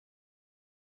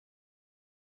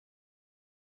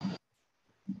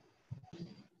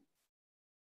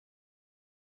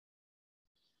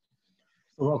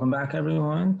Welcome back,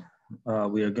 everyone.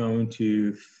 We are going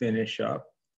to finish up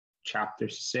Chapter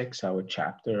 6, our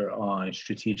chapter on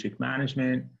strategic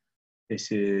management.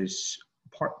 This is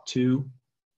part 2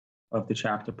 of the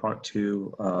chapter, part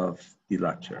 2 of the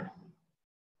lecture.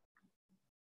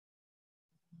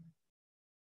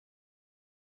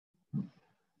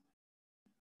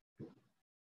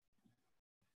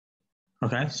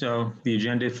 Okay, so the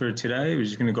agenda for today, we're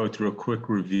just going to go through a quick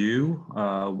review.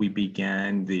 We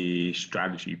began the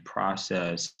strategy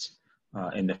process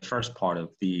in the first part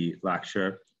of the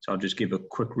lecture. So I'll just give a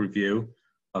quick review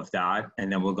of that,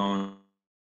 and then we'll go and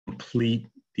complete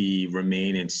the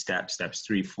remaining steps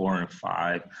 3, 4, and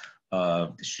 5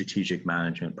 of the strategic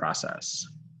management process.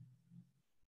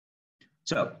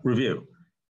 So review.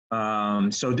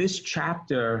 So this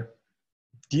chapter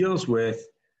deals with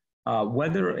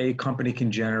whether a company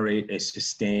can generate a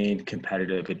sustained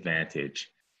competitive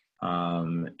advantage.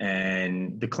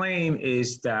 And the claim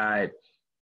is that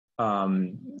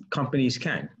companies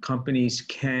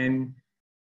can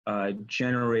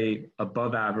generate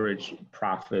above average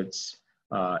profits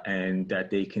and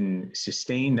that they can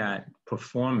sustain that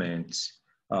performance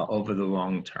over the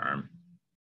long term.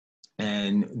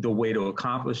 And the way to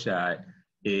accomplish that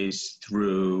is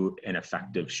through an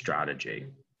effective strategy.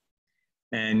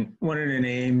 And one of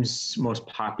the most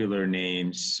popular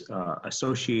names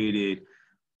associated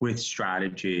with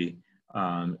strategy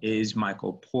is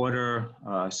Michael Porter.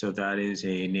 So that is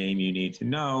a name you need to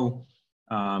know.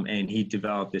 And he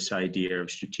developed this idea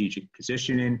of strategic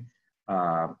positioning,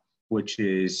 which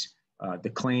is the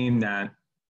claim that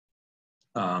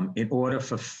in order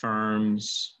for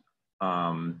firms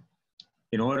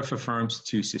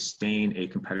to sustain a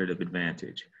competitive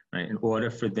advantage, right, in order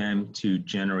for them to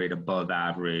generate above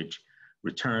average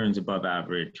returns, above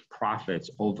average profits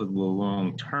over the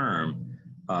long term,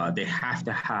 they have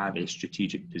to have a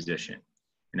strategic position.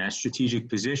 And that strategic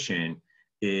position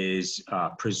is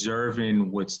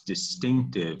preserving what's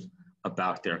distinctive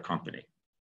about their company.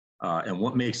 And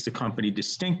what makes the company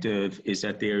distinctive is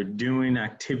that they're doing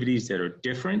activities that are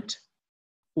different,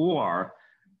 or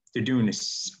they're doing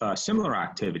similar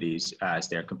activities as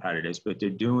their competitors, but they're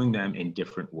doing them in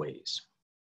different ways.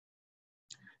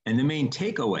 And the main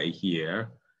takeaway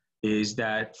here is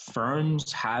that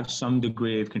firms have some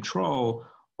degree of control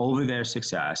over their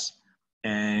success,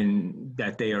 and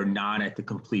that they are not at the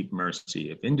complete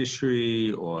mercy of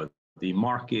industry or the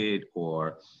market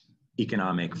or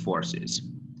economic forces.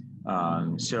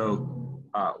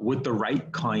 With the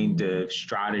right kind of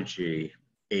strategy,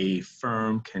 a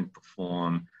firm can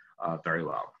perform very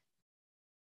well.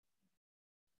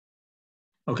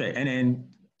 Okay, and then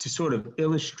to sort of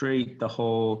illustrate the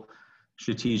whole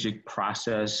strategic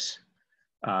process,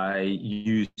 I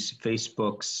use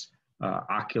Facebook's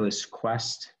Oculus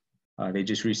Quest. They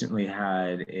just recently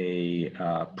had a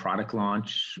product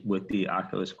launch with the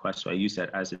Oculus Quest, so I use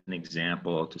that as an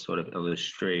example to sort of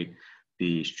illustrate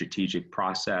the strategic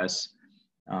process.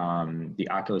 The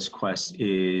Oculus Quest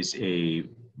is a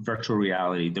virtual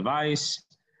reality device.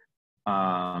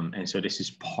 And so this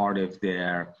is part of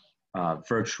their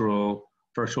virtual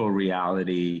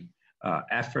reality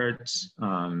efforts.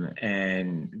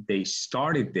 And they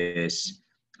started this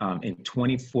in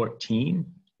 2014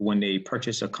 when they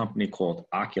purchased a company called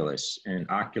Oculus. And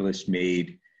Oculus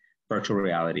made virtual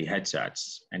reality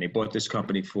headsets. And they bought this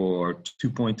company for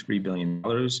 $2.3 billion.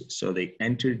 So they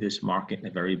entered this market in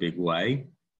a very big way.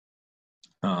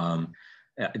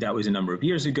 That was a number of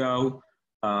years ago.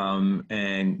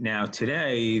 And now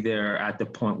today, they're at the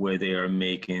point where they are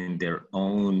making their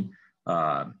own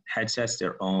headsets,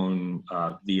 their own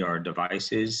VR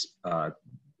devices.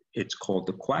 It's called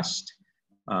the Quest.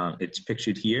 It's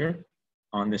pictured here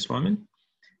on this woman.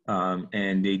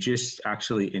 And they just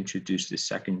actually introduced the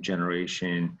second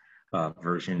generation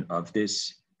version of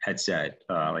this headset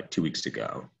like 2 weeks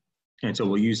ago. And so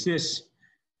we'll use this,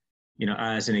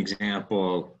 as an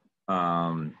example,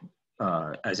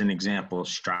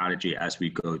 strategy as we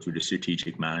go through the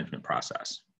strategic management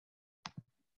process.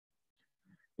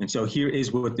 And so here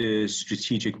is what the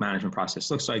strategic management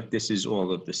process looks like. This is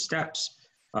all of the steps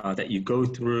that you go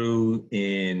through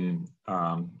in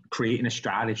creating a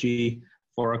strategy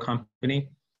for a company.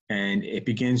 And it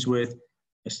begins with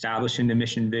establishing the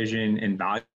mission, vision, and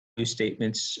value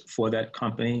statements for that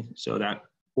company. So that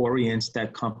orients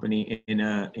that company in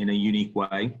a unique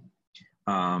way.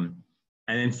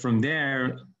 And then from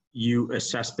there, you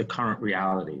assess the current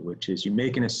reality, which is you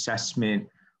make an assessment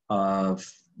of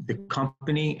the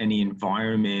company and the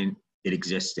environment it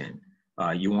exists in.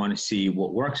 You want to see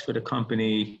what works for the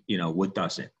company, what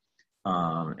doesn't.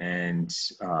 What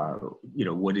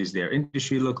does their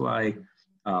industry look like?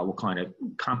 what kind of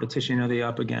competition are they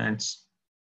up against,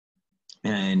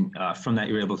 and from that,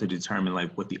 you're able to determine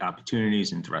like what the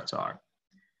opportunities and threats are.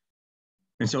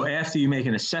 And so after you make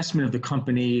an assessment of the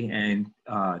company and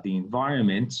the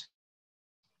environment,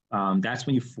 that's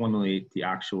when you formulate the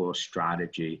actual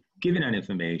strategy, given that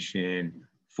information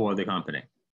for the company.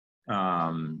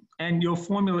 And you'll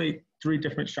formulate 3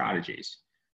 different strategies.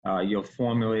 You'll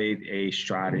formulate a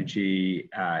strategy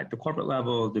at the corporate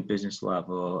level, the business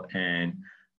level, and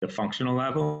the functional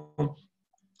level.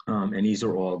 And these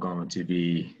are all going to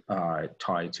be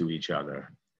tied to each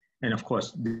other. And of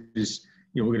course, this,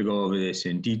 we're going to go over this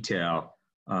in detail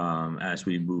as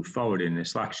we move forward in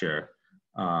this lecture.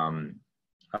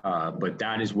 But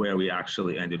that is where we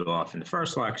actually ended off in the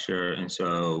first lecture. And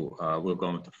so we're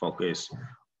going to focus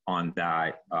on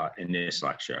that in this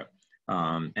lecture.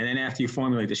 And then after you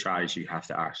formulate the strategy, you have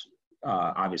to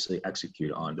obviously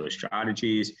execute on those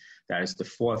strategies. That is the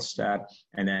 4th step.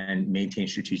 And then maintain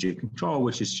strategic control,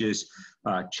 which is just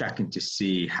checking to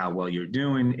see how well you're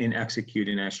doing in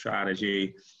executing that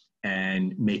strategy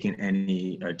and making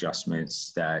any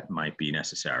adjustments that might be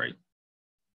necessary.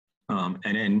 And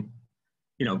then,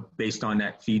 based on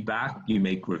that feedback, you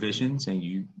make revisions and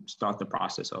you start the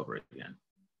process over again.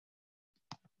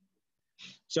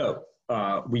 So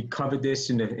we covered this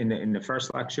in the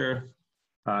first lecture.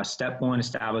 Step 1,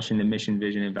 establishing the mission,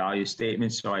 vision, and value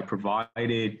statement. So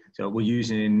we're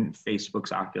using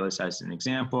Facebook's Oculus as an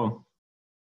example.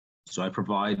 So I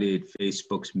provided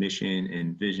Facebook's mission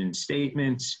and vision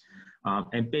statements.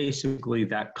 And basically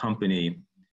that company,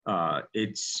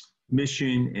 its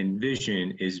mission and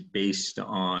vision is based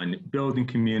on building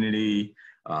community,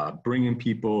 bringing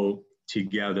people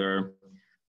together,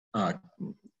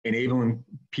 enabling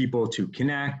people to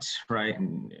connect, right,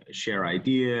 and share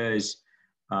ideas,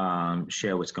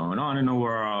 share what's going on in the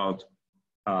world,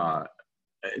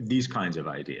 these kinds of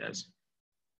ideas.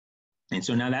 And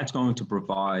so now that's going to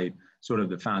provide sort of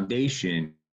the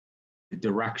foundation, the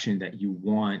direction that you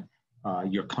want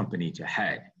your company to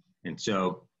head. And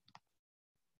so,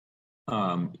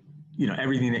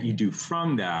 everything that you do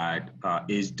from that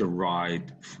is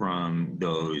derived from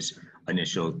those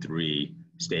initial 3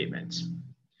 statements.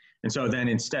 And so then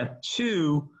in step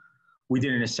 2, we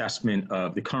did an assessment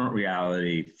of the current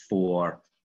reality for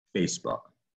Facebook.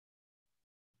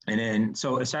 And then,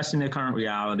 so assessing the current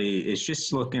reality is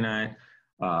just looking at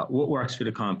what works for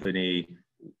the company,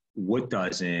 what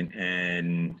doesn't,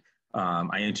 and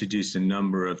I introduced a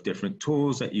number of different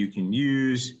tools that you can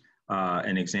use.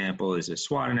 An example is a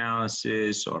SWOT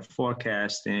analysis or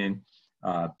forecasting.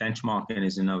 Benchmarking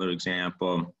is another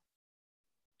example.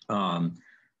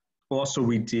 Also,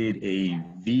 we did a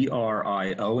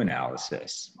VRIO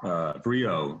analysis,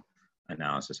 VRIO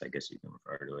analysis, I guess you can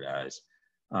refer to it as.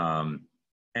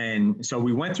 And so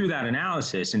we went through that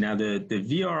analysis, and now the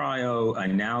VRIO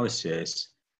analysis,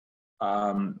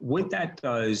 what that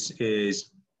does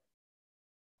is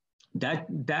that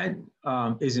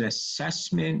is an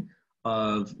assessment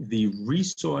of the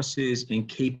resources and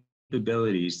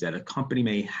capabilities that a company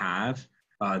may have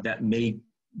that may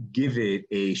give it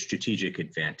a strategic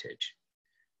advantage.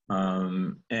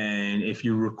 And if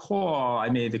you recall, I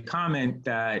made the comment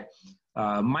that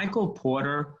Michael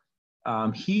Porter,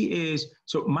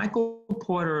 Michael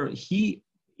Porter, he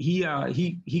got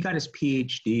his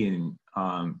PhD in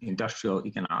industrial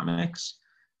economics.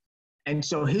 And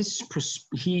so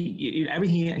he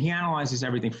analyzes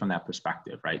everything from that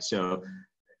perspective, right? So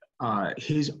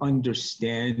his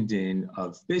understanding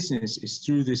of business is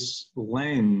through this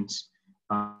lens,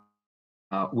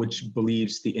 which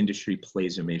believes the industry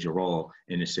plays a major role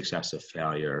in the success or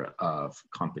failure of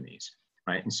companies,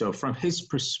 right? And so from his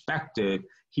perspective,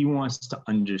 he wants to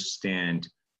understand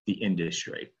the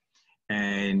industry.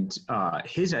 And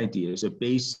his ideas are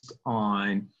based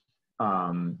on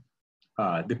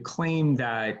the claim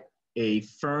that a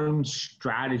firm's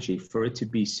strategy, for it to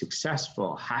be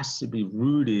successful, has to be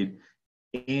rooted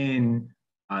in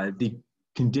the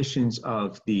conditions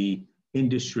of the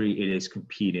industry it is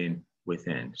competing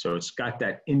within. So it's got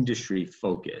that industry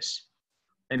focus.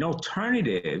 An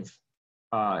alternative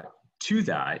to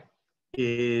that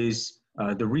is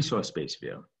the resource-based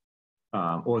view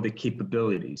or the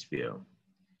capabilities view.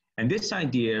 And this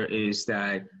idea is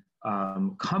that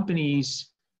companies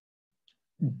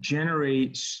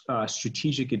generate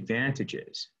strategic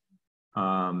advantages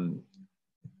from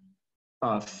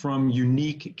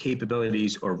unique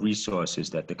capabilities or resources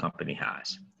that the company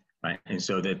has, right? And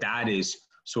so that is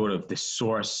sort of the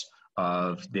source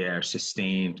of their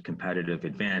sustained competitive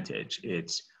advantage.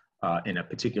 It's in a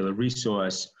particular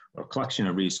resource or collection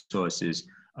of resources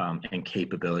and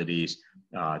capabilities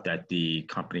that the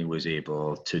company was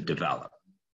able to develop.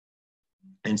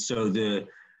 And so the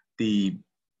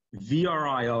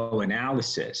VRIO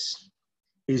analysis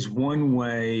is one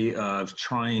way of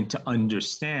trying to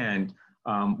understand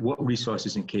what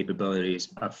resources and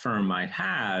capabilities a firm might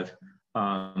have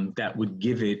that would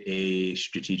give it a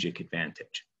strategic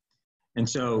advantage. And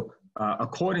so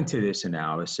according to this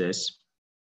analysis,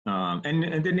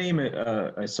 and the name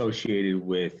associated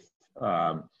with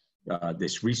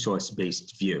this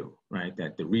resource-based view, right,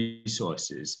 that the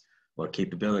resources or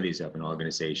capabilities of an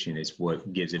organization is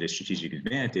what gives it a strategic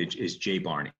advantage, is Jay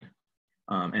Barney.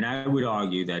 And I would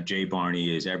argue that Jay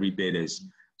Barney is every bit as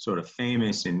sort of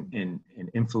famous and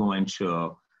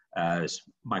influential as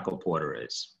Michael Porter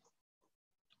is.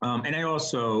 And I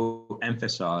also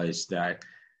emphasize that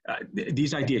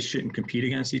these ideas shouldn't compete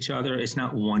against each other. It's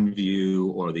not one view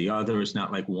or the other. It's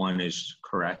not like one is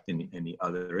correct and the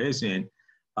other isn't.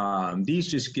 These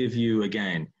just give you,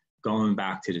 again, going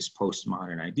back to this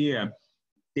postmodern idea,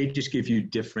 they just give you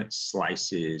different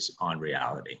slices on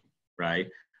reality, right?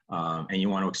 And you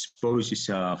want to expose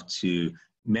yourself to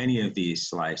many of these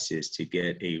slices to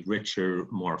get a richer,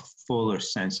 more fuller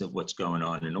sense of what's going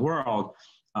on in the world.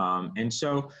 And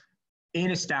so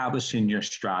in establishing your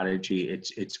strategy,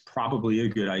 it's probably a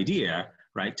good idea,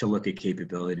 right, to look at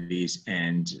capabilities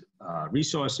and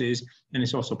resources. And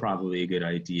it's also probably a good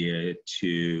idea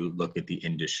to look at the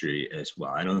industry as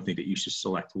well. I don't think that you should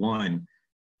select one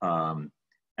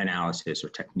analysis or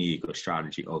technique or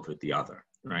strategy over the other,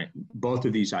 right? Both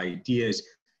of these ideas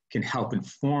can help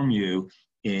inform you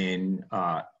in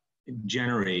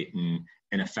generating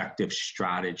an effective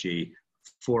strategy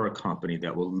for a company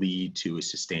that will lead to a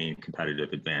sustained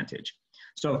competitive advantage.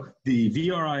 So the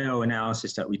VRIO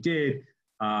analysis that we did,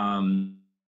 and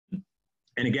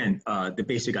again, the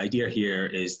basic idea here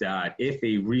is that if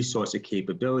a resource or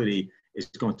capability is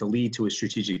going to lead to a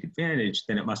strategic advantage,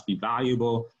 then it must be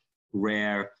valuable,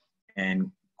 rare,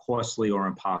 and costly or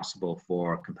impossible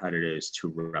for competitors to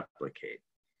replicate.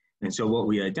 And so what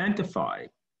we identified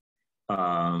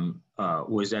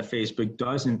was that Facebook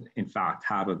doesn't, in fact,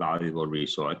 have a valuable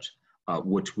resource,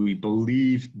 which we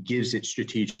believe gives it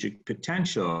strategic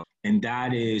potential, and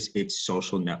that is its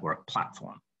social network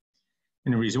platform.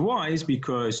 And the reason why is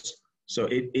because, so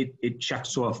it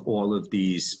checks off all of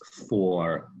these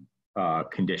four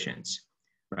conditions,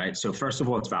 right? So first of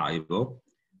all, it's valuable.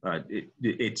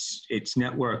 Its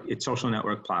social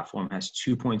network platform has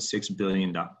 2.6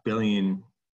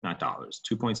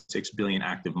 billion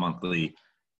active monthly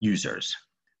users.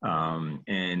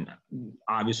 And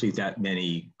obviously that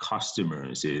many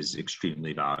customers is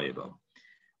extremely valuable.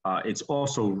 It's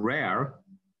also rare.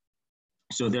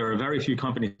 So there are very few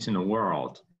companies in the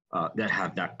world that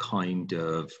have that kind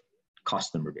of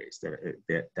customer base,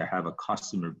 that have a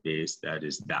customer base that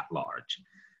is that large.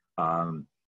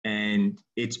 And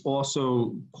it's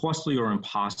also costly or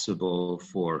impossible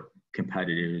for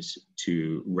competitors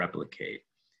to replicate.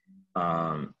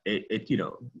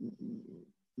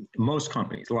 Most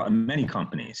companies, many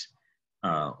companies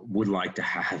would like to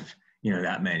have,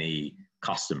 that many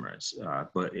customers,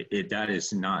 but that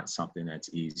is not something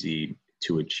that's easy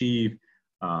to achieve.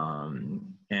 And,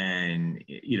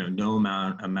 no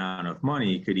amount of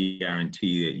money could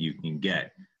guarantee that you can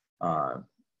get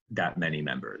that many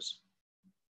members.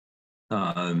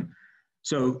 And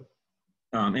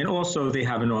also they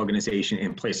have an organization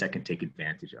in place that can take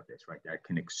advantage of this, right? That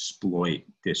can exploit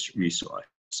this resource.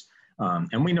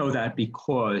 And we know that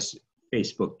because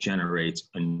Facebook generates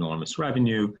enormous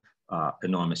revenue,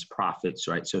 enormous profits,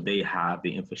 right? So they have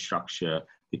the infrastructure,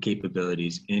 the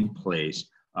capabilities in place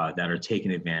that are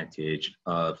taking advantage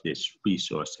of this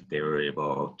resource that they were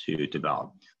able to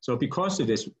develop. So because of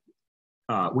this,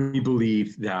 we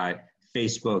believe that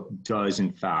Facebook does,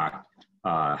 in fact,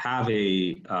 have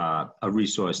a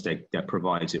resource that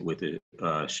provides it with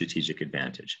a strategic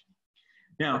advantage.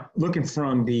 Now, looking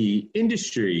from the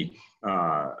industry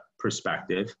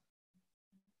perspective,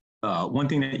 one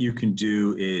thing that you can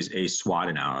do is a SWOT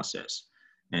analysis.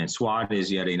 And SWOT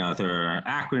is yet another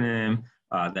acronym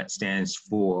that stands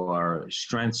for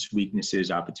strengths,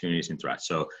 weaknesses, opportunities, and threats.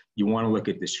 So you want to look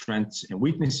at the strengths and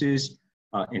weaknesses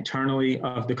internally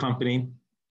of the company,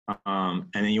 and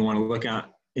then you want to look out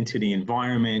into the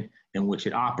environment in which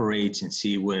it operates and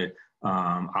see what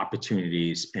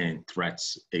opportunities and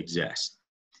threats exist.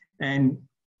 And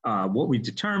what we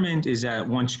determined is that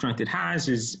one strength it has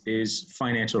is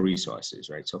financial resources,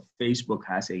 right? So Facebook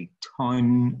has a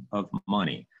ton of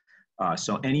money.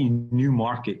 So any new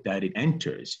market that it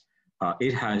enters,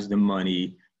 it has the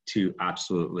money to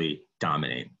absolutely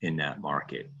dominate in that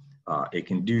market. It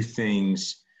can do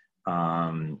things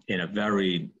in a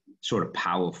very sort of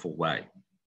powerful way.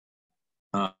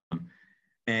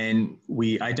 And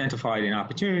we identified an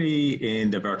opportunity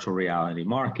in the virtual reality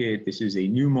market. This is a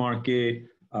new market.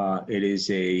 It is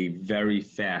a very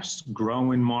fast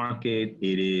growing market.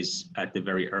 It is at the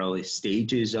very early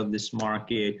stages of this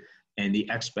market. And the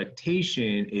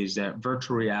expectation is that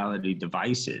virtual reality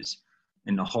devices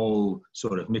and the whole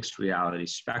sort of mixed reality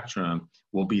spectrum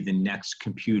will be the next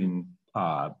computing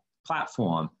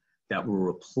platform that will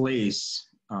replace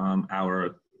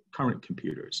our current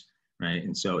computers, right?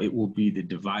 And so it will be the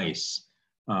device,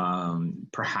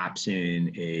 perhaps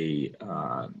in a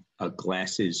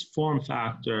glasses form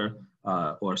factor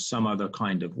or some other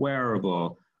kind of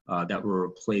wearable that will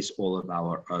replace all of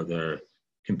our other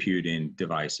computing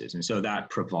devices. And so that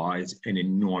provides an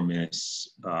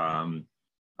enormous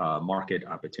market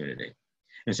opportunity.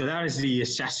 And so that is the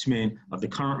assessment of the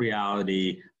current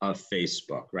reality of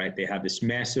Facebook, right? They have this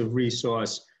massive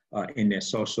resource in their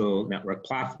social network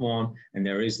platform, and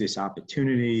there is this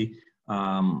opportunity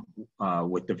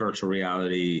with the virtual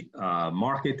reality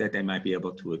market that they might be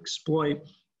able to exploit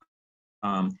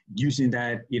using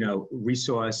that,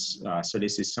 resource. So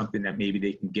this is something that maybe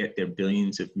they can get their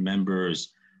billions of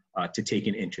members to take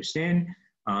an interest in,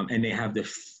 and they have the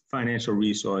financial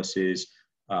resources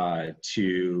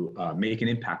to make an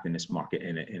impact in this market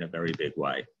in a very big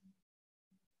way.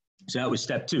 So that was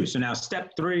step 2. So now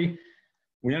step 3,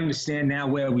 we understand now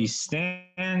where we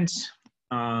stand.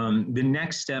 The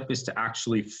next step is to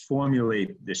actually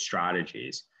formulate the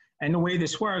strategies. And the way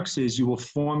this works is you will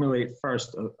formulate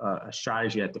first a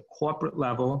strategy at the corporate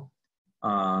level,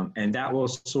 and that will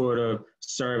sort of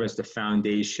serve as the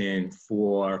foundation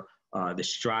for the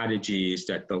strategies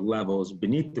that the levels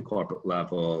beneath the corporate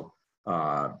level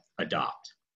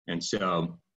adopt. And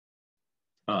so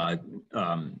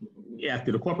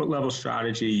after the corporate level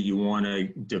strategy, you want to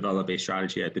develop a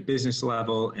strategy at the business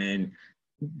level, and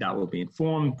that will be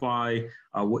informed by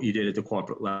what you did at the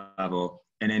corporate level.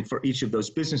 And then for each of those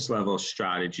business level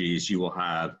strategies, you will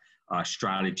have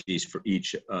strategies for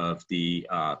each of the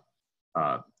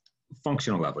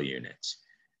functional level units.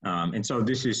 And so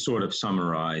this is sort of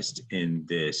summarized in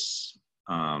this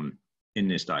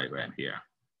diagram here.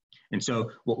 And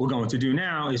so what we're going to do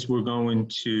now is we're going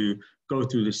to go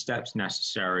through the steps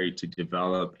necessary to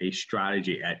develop a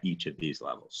strategy at each of these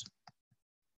levels.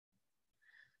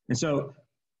 And so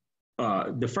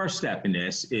the first step in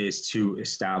this is to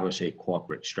establish a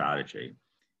corporate strategy.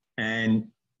 And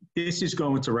this is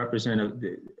going to represent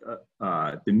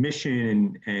the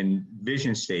mission and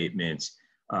vision statements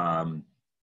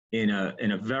in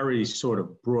a very sort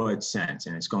of broad sense.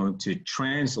 And it's going to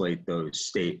translate those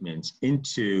statements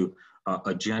into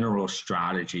a general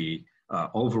strategy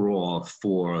overall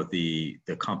for the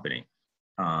company.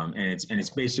 And it's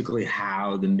basically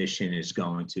how the mission is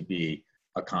going to be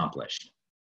accomplished.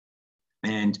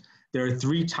 And there are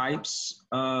 3 types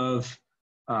of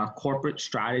corporate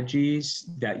strategies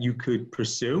that you could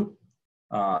pursue.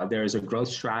 There's a growth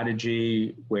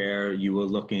strategy where you will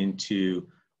look into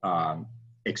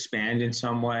expand in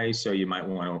some way. So you might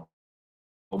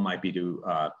might be to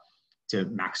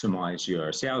maximize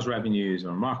your sales revenues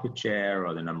or market share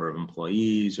or the number of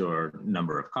employees or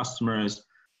number of customers.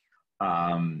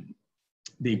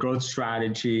 The growth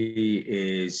strategy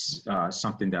is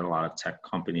something that a lot of tech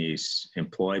companies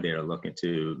employ. They're looking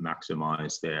to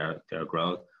maximize their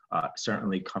growth.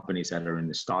 Certainly companies that are in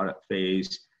the startup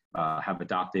phase have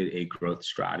adopted a growth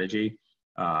strategy.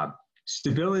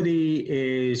 Stability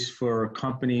is for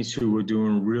companies who are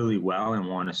doing really well and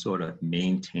want to sort of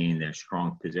maintain their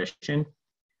strong position.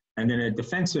 And then a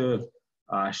defensive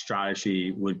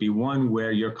strategy would be one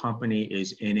where your company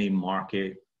is in a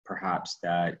market perhaps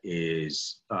that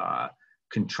is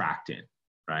contracting,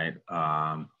 right?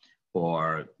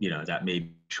 Or, that may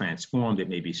be transformed, it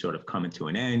may be sort of coming to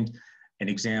an end. An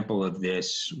example of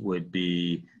this would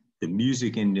be the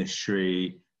music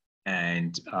industry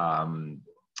and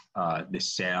the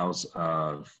sales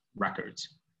of records.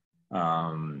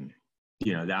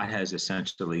 That has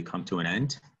essentially come to an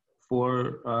end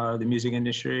for the music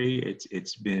industry.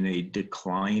 It's been a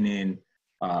declining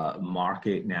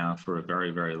market now for a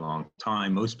very, very long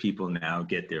time. Most people now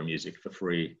get their music for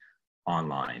free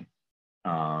online.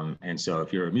 And so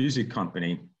if you're a music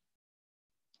company,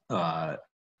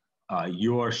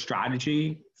 your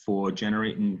strategy for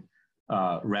generating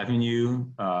revenue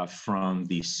from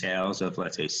the sales of,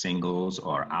 let's say, singles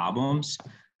or albums,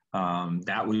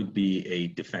 that would be a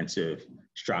defensive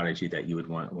strategy that you would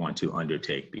want to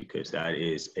undertake, because that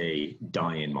is a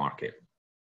dying market.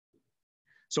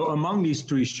 So among these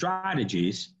 3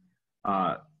 strategies,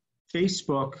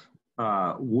 Facebook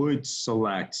would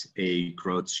select a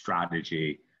growth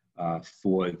strategy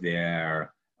for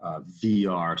their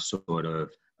VR sort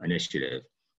of initiative.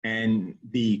 And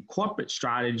the corporate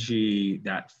strategy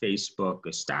that Facebook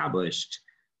established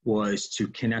was to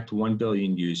connect 1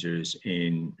 billion users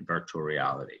in virtual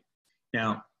reality.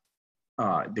 Now,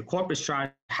 the corporate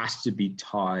strategy has to be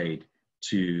tied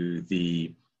to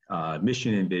the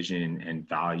mission and vision and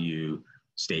value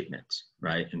statements,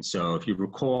 right? And so if you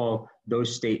recall,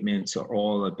 those statements are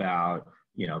all about,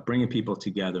 bringing people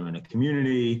together in a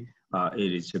community.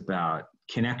 It is about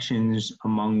connections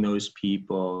among those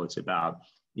people. It's about,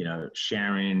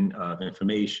 sharing of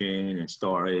information and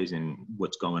stories and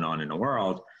what's going on in the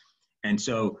world. And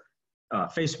so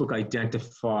Facebook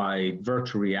identified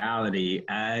virtual reality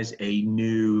as a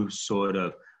new sort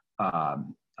of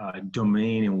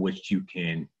domain in which you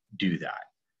can do that.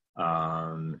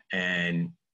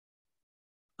 And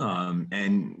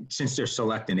since they're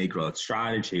selecting a growth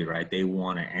strategy, right, they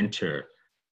want to enter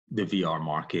the VR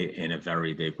market in a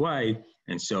very big way.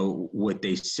 And so what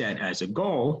they set as a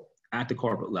goal at the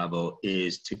corporate level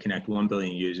is to connect 1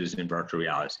 billion users in virtual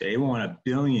reality. They want 1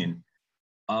 billion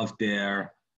of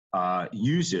their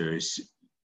users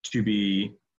to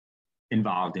be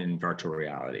involved in virtual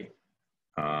reality.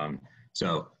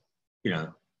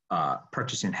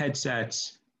 Purchasing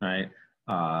headsets, right?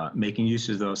 Making use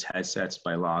of those headsets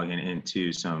by logging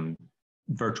into some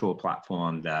virtual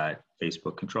platform that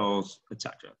Facebook controls,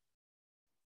 etc.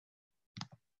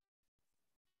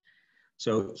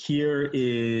 So here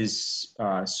is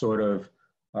sort of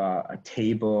a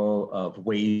table of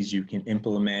ways you can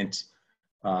implement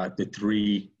the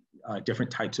 3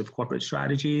 different types of corporate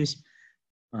strategies.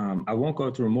 I won't go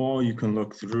through them all. You can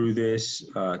look through this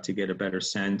to get a better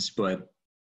sense, but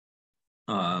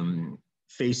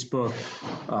Facebook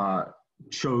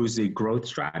chose a growth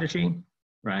strategy,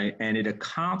 right? And it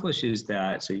accomplishes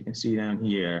that. So you can see down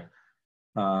here,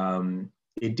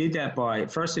 it did that by,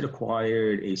 first it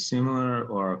acquired a similar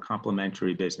or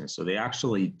complementary business. So they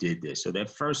actually did this. So their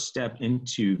first step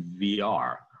into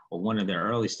VR, or one of their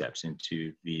early steps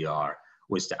into VR,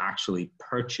 was to actually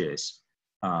purchase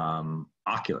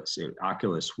Oculus.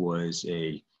 Oculus was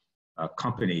a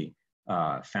company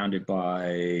founded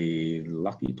by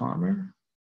Lucky Palmer,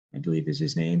 I believe is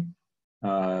his name.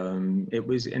 And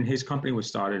his company was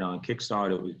started on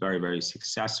Kickstarter. It was very, very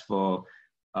successful.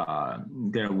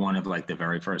 They're one of the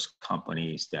very first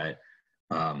companies that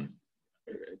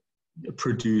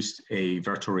produced a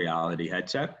virtual reality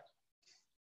headset.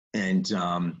 And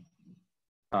so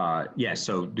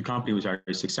the company was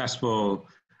very successful.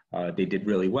 They did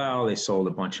really well. They sold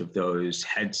a bunch of those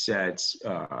headsets.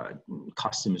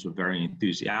 Customers were very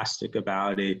enthusiastic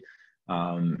about it.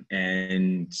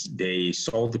 And they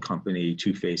sold the company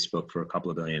to Facebook for a couple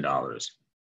of $2 billion.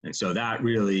 And so that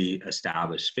really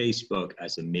established Facebook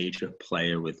as a major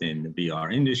player within the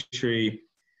VR industry.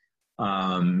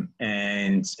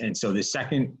 And so the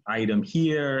second item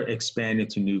here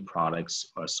expanded to new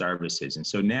products or services. And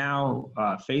so now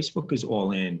Facebook is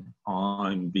all in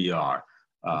on VR.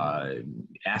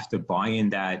 After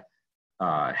buying that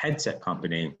headset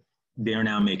company, they're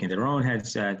now making their own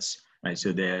headsets, right?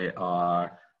 So they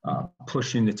are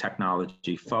pushing the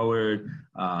technology forward.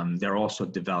 They're also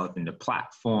developing the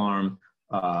platform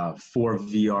for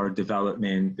VR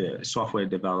development, the software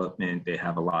development. They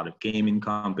have a lot of gaming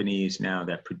companies now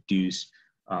that produce,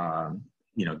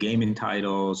 gaming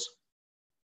titles.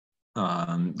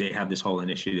 They have this whole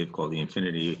initiative called the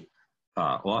Infinity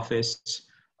Office,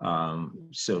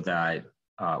 so that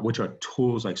which are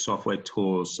tools like software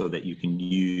tools, so that you can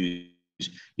use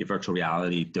your virtual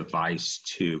reality device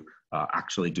to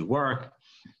actually do work.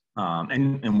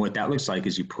 And what that looks like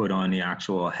is you put on the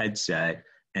actual headset,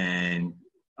 and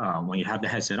when you have the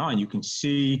headset on, you can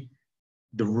see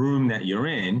the room that you're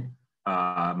in,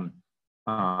 and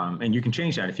you can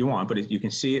change that if you want, but you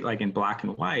can see it in black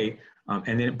and white,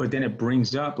 but then it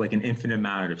brings up an infinite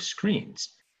amount of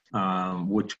screens,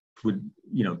 which would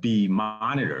be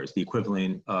monitors, the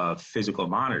equivalent of physical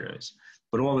monitors.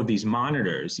 But all of these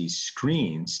monitors, these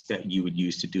screens that you would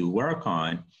use to do work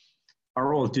on,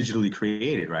 are all digitally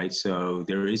created, right? So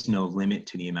there is no limit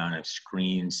to the amount of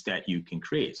screens that you can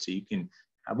create. So you can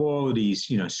have all of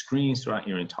these, screens throughout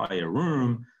your entire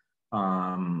room,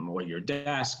 or your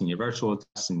desk and your virtual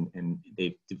desk, and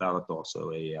they've developed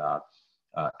also a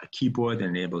keyboard that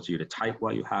enables you to type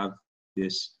while you have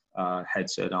this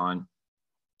headset on.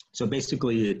 So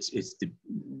basically, it's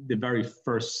the very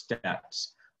first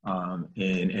steps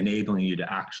in enabling you to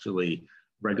actually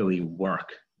regularly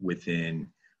work within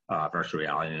virtual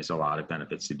reality, and there's a lot of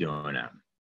benefits to doing that.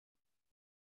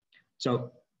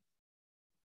 So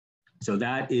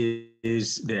that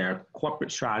is their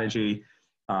corporate strategy.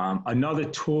 Another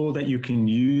tool that you can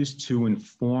use to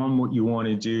inform what you want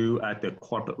to do at the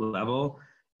corporate level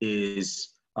is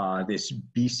this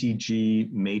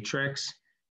BCG matrix.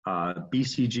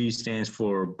 BCG stands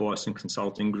for Boston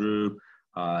Consulting Group.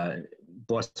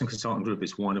 Boston Consulting Group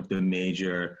is one of the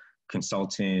major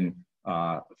consulting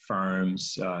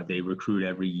firms. They recruit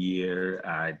every year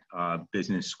at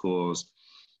business schools.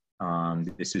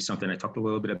 This is something I talked a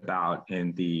little bit about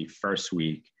in the first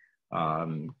week.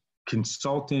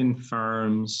 Consulting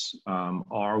firms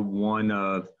are one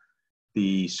of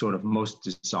the sort of most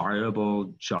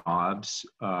desirable jobs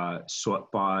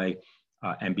sought by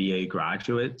MBA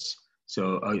graduates.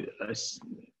 So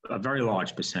a very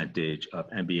large percentage of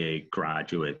MBA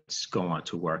graduates go on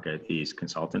to work at these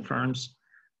consultant firms.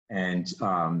 And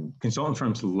consultant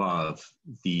firms love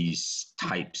these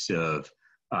types of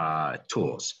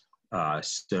tools.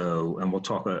 And we'll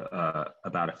talk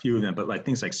about a few of them, but like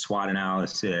things like SWOT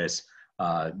analysis,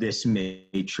 this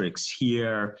matrix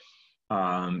here,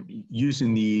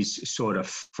 using these sort of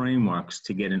frameworks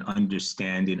to get an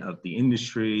understanding of the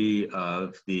industry,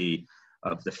 of the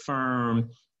firm,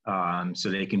 so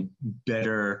they can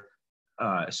better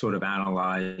sort of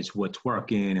analyze what's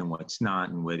working and what's not,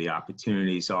 and where the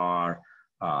opportunities are,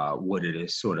 what it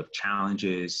is sort of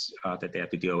challenges that they have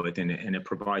to deal with, and it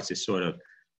provides this sort of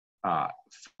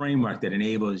framework that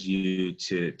enables you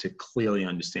to clearly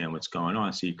understand what's going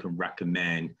on, so you can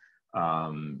recommend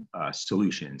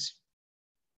solutions.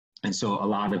 And so a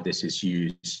lot of this is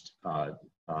used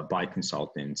by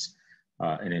consultants.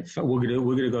 And in fact, we're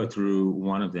gonna go through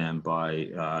one of them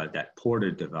that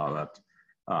Porter developed,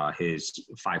 his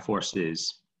 5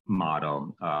 forces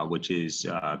model, which is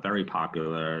very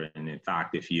popular. And in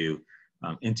fact, if you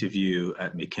interview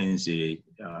at McKinsey,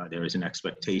 there is an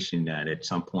expectation that at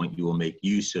some point you will make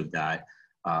use of that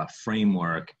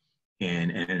framework in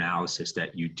an analysis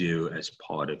that you do as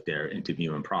part of their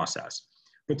interviewing process.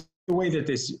 But the way that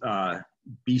this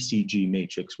BCG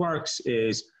matrix works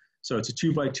is, so it's a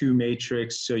 2x2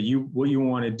 matrix. So what you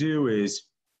want to do is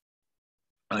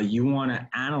you want to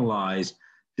analyze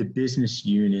the business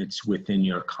units within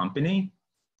your company,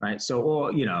 right?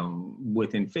 So,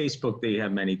 within Facebook, they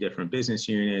have many different business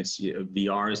units.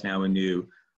 VR is now a new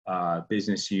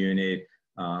business unit,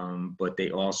 but they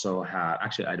also have,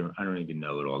 actually, I don't even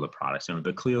know what all the products are,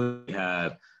 but clearly they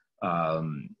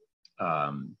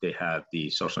have the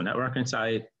social networking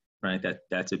site, right?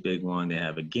 That's a big one. They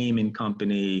have a gaming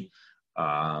company.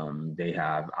 They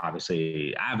have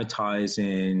obviously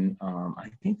advertising. I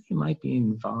think they might be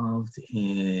involved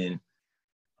in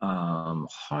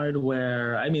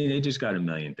hardware. I mean, they just got a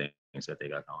million things that they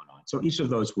got going on. So each of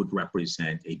those would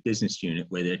represent a business unit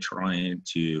where they're trying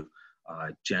to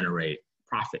generate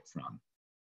profit from.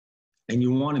 And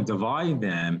you want to divide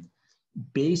them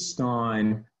based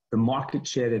on the market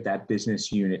share that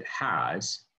business unit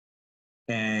has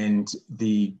and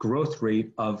the growth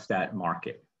rate of that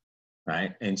market,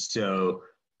 right? And so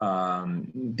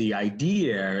the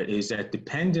idea is that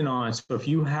depending on, so if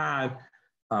you have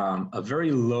a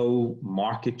very low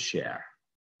market share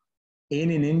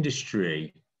in an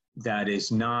industry that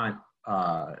is not,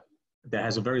 that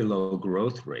has a very low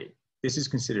growth rate, this is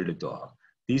considered a dog.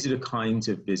 These are the kinds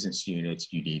of business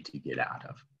units you need to get out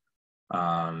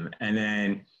of. And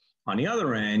then on the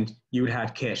other end, you would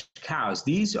have cash cows.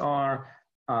 These are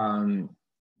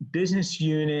business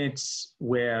units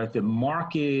where the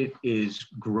market is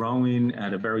growing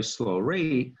at a very slow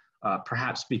rate,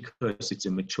 perhaps because it's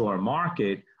a mature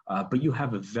market, but you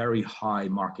have a very high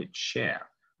market share,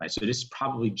 right? So this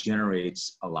probably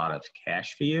generates a lot of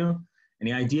cash for you. And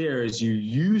the idea is you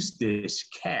use this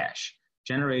cash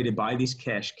generated by these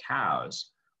cash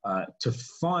cows to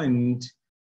fund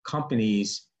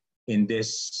companies in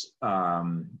this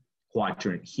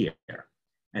quadrant here.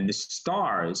 And the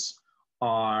stars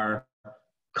are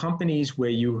companies where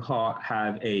you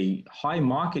have a high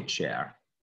market share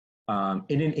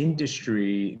in an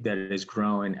industry that is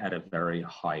growing at a very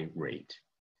high rate.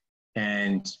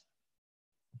 And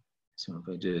so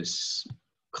if I just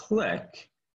click,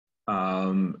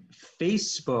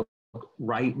 Facebook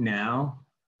right now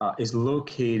is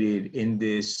located in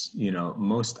this,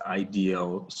 most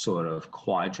ideal sort of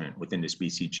quadrant within this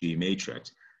BCG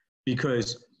matrix,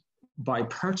 because by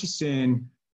purchasing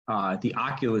the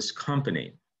Oculus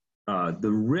company,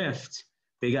 the Rift,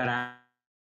 they got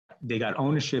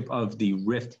ownership of the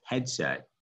Rift headset,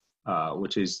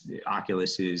 which is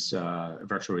Oculus's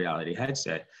virtual reality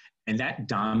headset, and that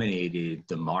dominated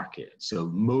the market. So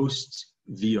most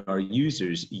VR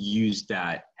users use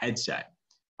that headset.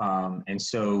 And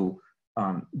so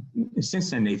since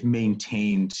then, they've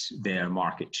maintained their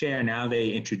market share. Now they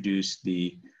introduced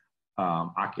the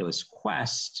Oculus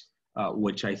Quest,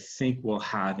 which I think will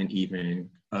have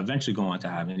eventually go on to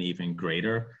have an even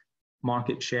greater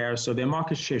market share. So their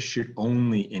market share should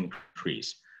only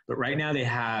increase. But right now they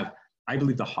have, I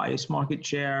believe, the highest market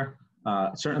share.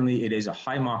 Certainly it is a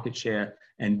high market share,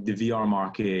 and the VR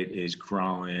market is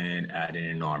growing at an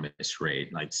enormous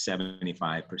rate, like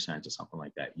 75% or something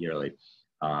like that yearly.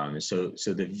 So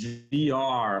the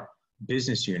VR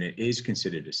business unit is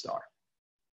considered a star.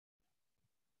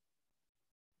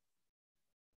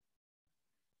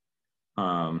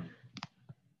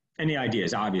 Any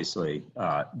ideas? Obviously,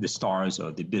 the stars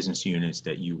are the business units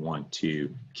that you want to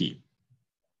keep.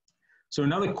 So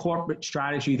another corporate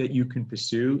strategy that you can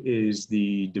pursue is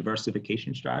the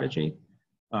diversification strategy.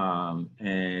 There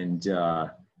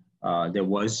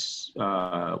was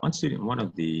one student in one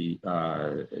of the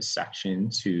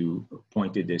sections who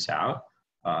pointed this out.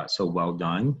 So well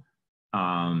done.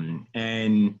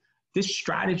 And this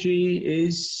strategy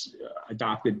is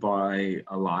adopted by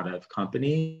a lot of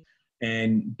companies.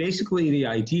 And basically the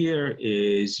idea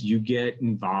is you get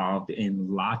involved in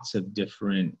lots of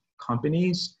different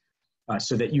companies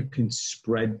so that you can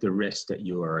spread the risk that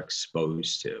you are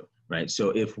exposed to, right? So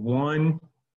if one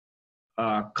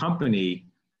company,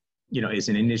 is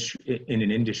in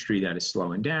an industry that is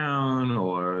slowing down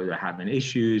or they're having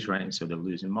issues, right? And so they're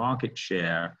losing market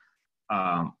share.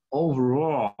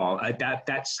 Overall,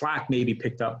 that slack may be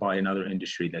picked up by another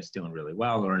industry that's doing really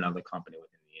well, or another company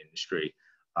within the industry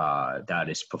that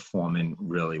is performing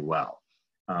really well.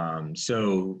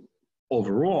 So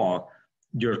overall,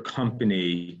 your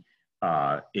company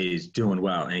is doing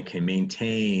well and can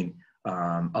maintain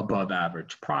above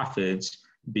average profits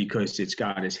because it's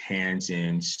got its hands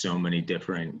in so many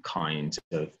different kinds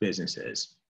of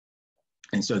businesses.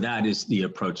 And so that is the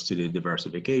approach to the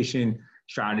diversification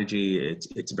strategy.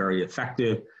 It's very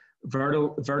effective.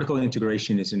 Vertical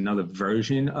integration is another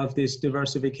version of this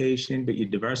diversification, but you're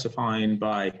diversifying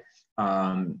by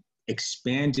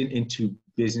expanding into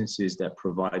businesses that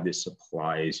provide the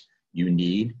supplies you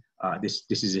need. This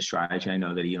is a strategy I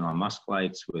know that Elon Musk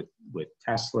likes with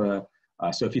Tesla.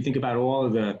 So if you think about all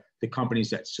of the companies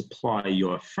that supply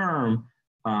your firm,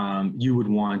 you would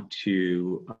want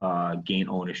to gain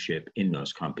ownership in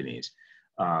those companies.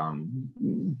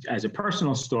 As a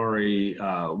personal story,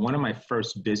 one of my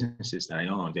first businesses that I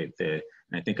owned, and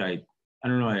I think I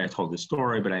don't know if I told the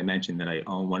story, but I mentioned that I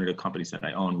owned one of the companies that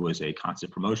I owned was a concert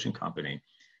promotion company.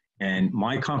 And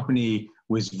my company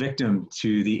was victim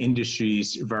to the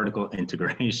industry's vertical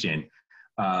integration.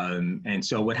 And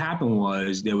so what happened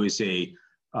was there was a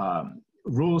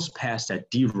rules passed that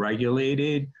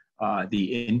deregulated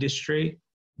the industry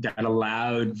that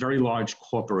allowed very large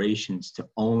corporations to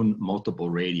own multiple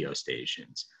radio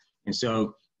stations. And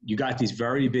so you got these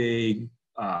very big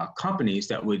companies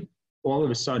that would all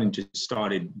of a sudden just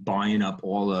started buying up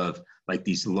all of like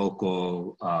these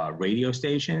local radio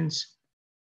stations,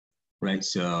 right?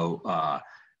 So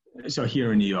so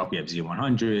here in New York, we have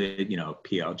Z100,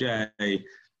 PLJ,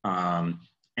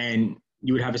 and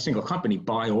you would have a single company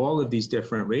buy all of these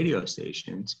different radio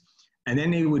stations, and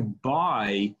then they would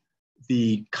buy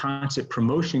the concert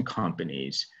promotion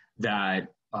companies that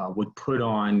would put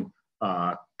on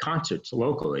concerts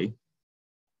locally,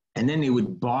 and then they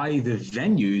would buy the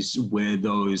venues where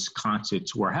those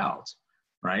concerts were held,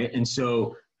 right? And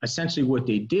so essentially what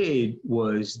they did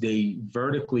was they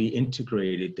vertically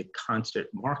integrated the concert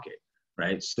market,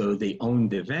 right? So they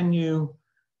owned the venue,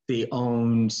 they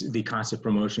owned the concert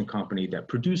promotion company that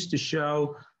produced the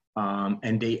show,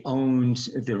 and they owned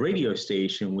the radio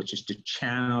station, which is the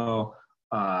channel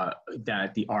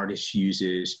that the artist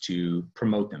uses to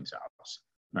promote themselves,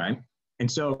 right?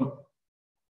 And so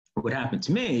what happened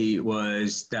to me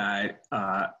was that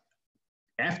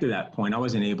after that point, I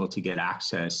wasn't able to get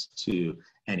access to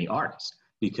any artists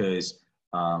because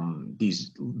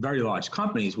these very large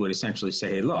companies would essentially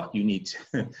say, hey, look, you need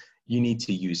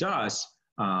to use us.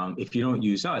 If you don't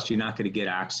use us, you're not going to get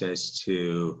access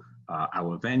to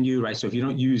our venue, right? So if you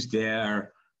don't use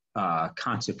their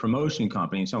concert promotion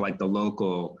company, so like the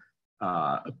local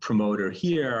promoter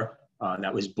here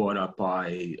that was bought up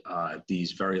by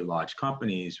these very large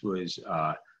companies was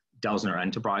Delsner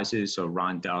Enterprises. So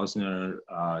Ron Delsner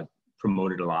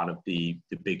promoted a lot of the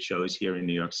big shows here in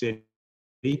New York City.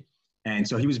 And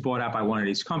so he was bought out by one of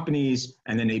these companies,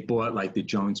 and then they bought like the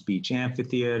Jones Beach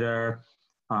Amphitheater,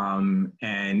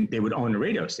 and they would own the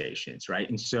radio stations, right?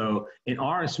 And so an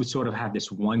artist would sort of have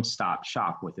this one-stop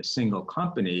shop with a single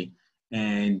company,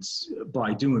 and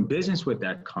by doing business with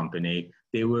that company,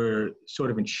 they were sort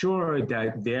of ensured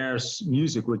that their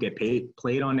music would get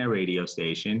played on their radio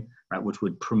station, right, which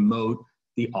would promote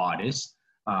the artist.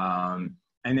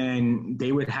 And then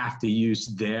they would have to use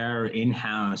their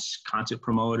in-house concert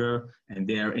promoter and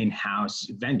their in-house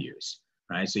venues,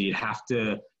 right? So you'd have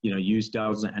to, use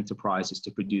Delta Enterprises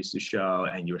to produce the show,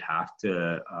 and you would have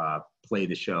to play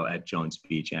the show at Jones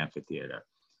Beach Amphitheater.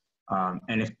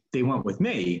 And if they went with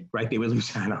me, right, they would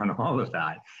lose out on all of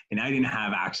that. And I didn't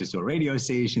have access to a radio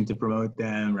station to promote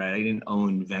them, right? I didn't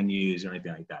own venues or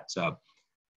anything like that. So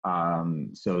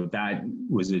that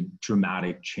was a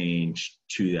dramatic change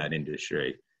to that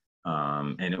industry.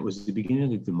 And it was the beginning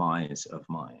of the demise of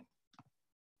mine.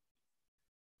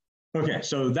 Okay,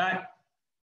 so that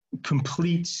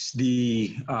completes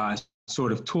the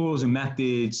sort of tools and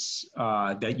methods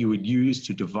that you would use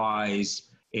to devise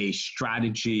a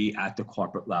strategy at the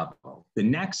corporate level. The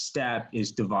next step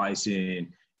is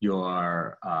devising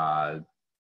your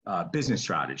business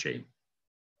strategy.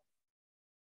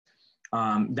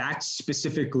 That's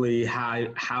specifically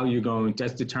how you're going,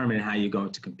 that's determining how you're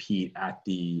going to compete at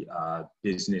the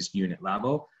business unit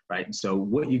level, right? And so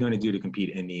what you're going to do to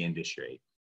compete in the industry.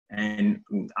 And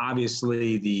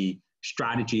obviously the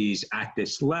strategies at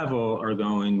this level are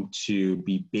going to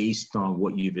be based on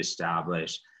what you've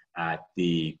established at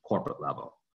the corporate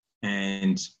level.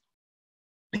 And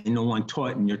the one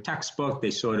taught in your textbook,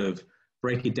 they sort of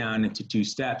break it down into 2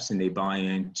 steps, and they buy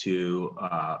into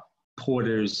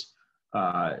Porter's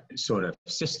sort of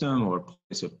system or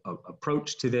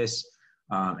approach to this.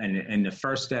 And the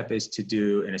first step is to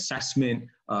do an assessment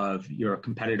of your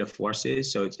competitive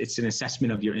forces. So it's an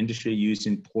assessment of your industry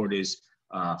using Porter's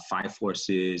 5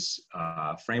 forces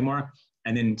framework.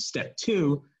 And then step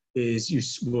 2 is you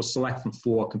will select from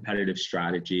 4 competitive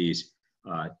strategies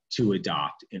to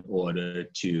adopt in order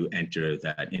to enter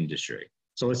that industry.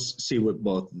 So let's see what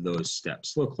both of those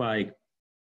steps look like.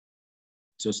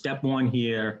 So step 1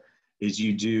 here is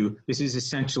this is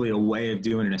essentially a way of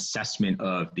doing an assessment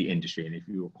of the industry. And if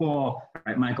you recall,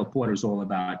 right, Michael Porter is all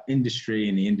about industry,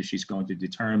 and the industry is going to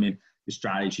determine the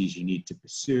strategies you need to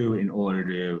pursue in order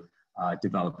to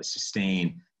develop a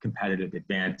sustained competitive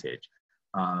advantage.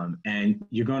 And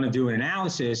you're going to do an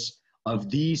analysis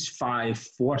of these 5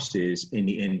 forces in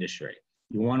the industry.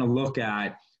 You want to look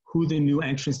at who the new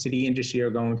entrants to the industry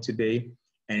are going to be.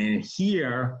 And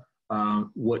here,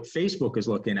 what Facebook is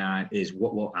looking at is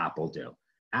what will Apple do.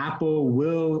 Apple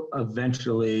will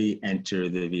eventually enter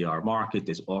the VR market.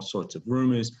 There's all sorts of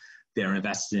rumors. They're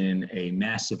investing a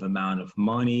massive amount of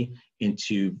money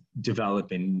into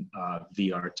developing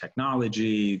VR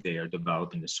technology. They are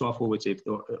developing the software, which they've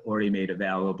already made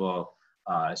available.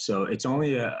 So it's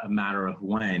only a matter of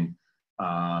when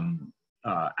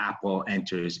Apple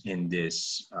enters in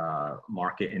this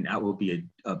market, and that will be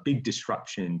a big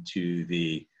disruption to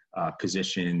the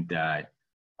position that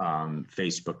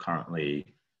Facebook currently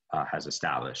has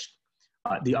established.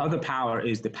 The other power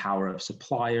is the power of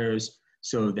suppliers.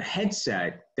 So the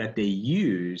headset that they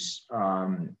use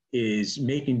is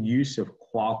making use of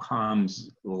Qualcomm's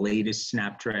latest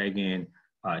Snapdragon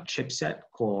chipset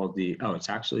called it's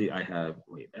actually,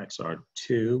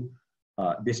 XR2.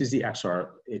 This is the XR,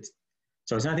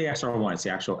 so it's not the XR1, it's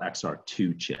the actual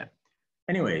XR2 chip.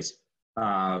 Anyways,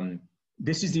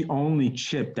 this is the only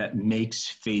chip that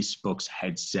makes Facebook's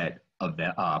headset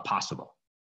possible.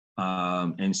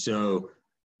 And so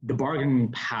the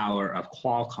bargaining power of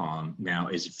Qualcomm now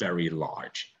is very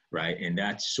large, right? And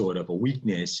that's sort of a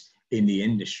weakness in the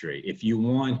industry. If you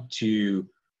want to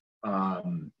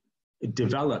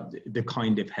develop the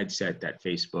kind of headset that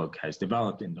Facebook has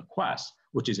developed in the Quest,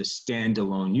 which is a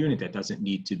standalone unit that doesn't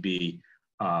need to be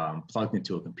plugged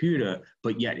into a computer,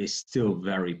 but yet is still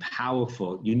very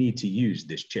powerful, you need to use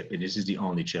this chip. And this is the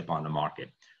only chip on the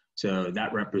market. So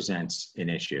that represents an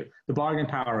issue. The bargain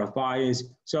power of buyers.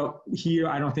 So here,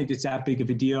 I don't think it's that big of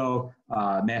a deal.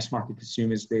 Mass market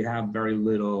consumers, they have very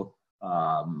little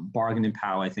bargaining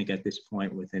power, I think, at this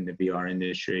point within the VR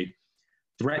industry.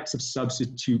 Threats of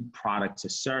substitute products or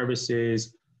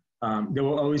services. There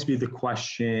will always be the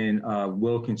question,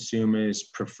 will consumers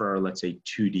prefer, let's say,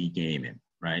 2D gaming,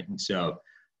 right? And so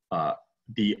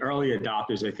the early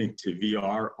adopters, I think, to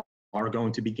VR are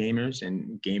going to be gamers,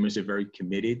 and gamers are very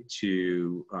committed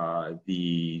to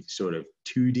the sort of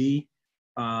 2D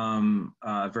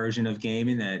version of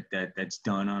gaming that's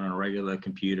done on a regular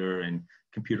computer and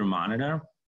computer monitor.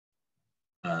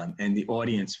 And the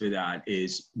audience for that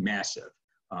is massive.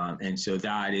 And so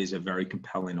that is a very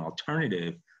compelling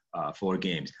alternative for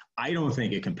games. I don't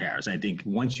think it compares. I think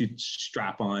once you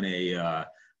strap on a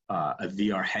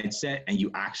VR headset and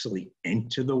you actually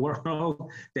enter the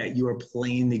world that you are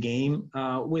playing the game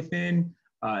within,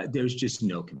 there's just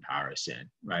no comparison,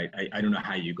 right? I don't know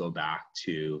how you go back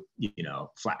to,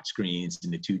 flat screens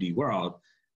in the 2D world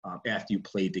after you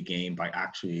played the game by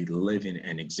actually living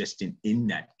and existing in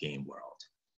that game world.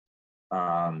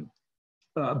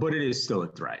 But it is still a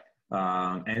threat.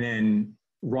 And then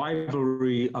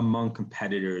rivalry among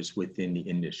competitors within the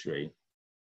industry.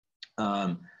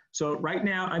 So right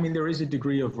now, I mean, there is a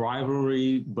degree of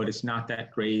rivalry, but it's not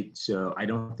that great. So I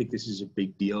don't think this is a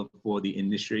big deal for the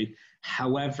industry.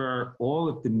 However, all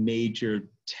of the major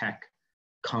tech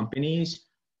companies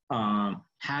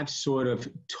have sort of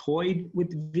toyed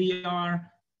with VR.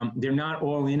 They're not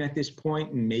all in at this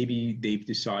point, and maybe they've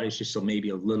decided it's just maybe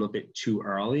a little bit too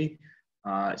early.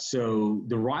 So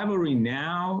the rivalry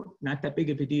now, not that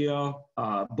big of a deal,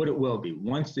 but it will be.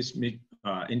 Once this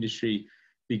industry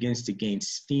begins to gain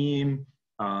steam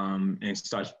and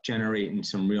starts generating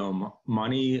some real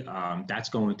money, that's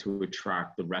going to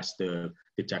attract the rest of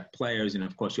the tech players. And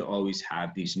of course, you'll always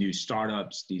have these new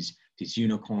startups, these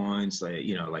unicorns, like,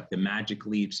 you know, like the Magic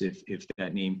Leaps, if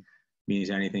that name means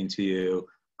anything to you,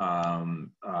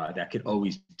 that could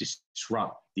always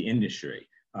disrupt the industry.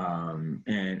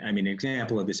 And I mean, an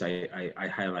example of this, I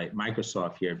highlight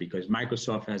Microsoft here because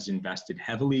Microsoft has invested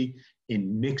heavily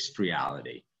in mixed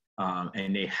reality.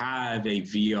 And they have a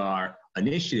VR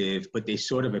initiative, but they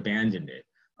sort of abandoned it.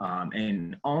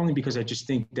 And only because I just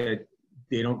think that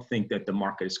they don't think that the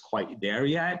market is quite there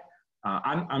yet.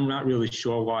 I'm not really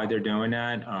sure why they're doing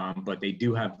that, but they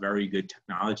do have very good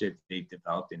technology that they've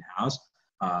developed in-house.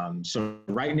 So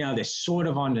right now they're sort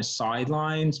of on the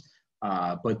sidelines,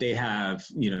 but they have,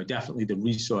 you know, definitely the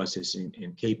resources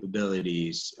and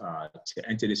capabilities to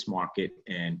enter this market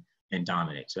and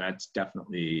dominate. So that's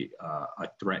definitely a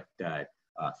threat that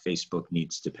Facebook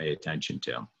needs to pay attention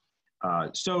to.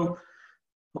 So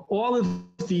all of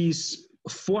these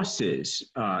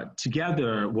forces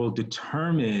together will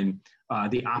determine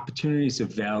the opportunities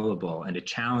available and the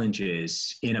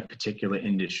challenges in a particular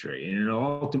industry. And it'll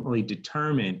ultimately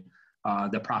determine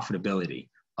the profitability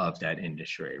of that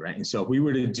industry, right? And so if we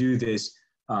were to do this,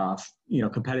 you know,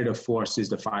 competitive forces,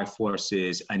 the 5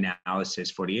 forces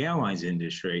analysis for the airlines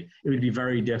industry, it would be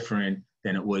very different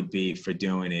than it would be for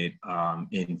doing it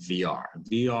in VR.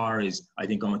 VR is, I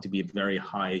think, going to be a very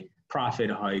high profit,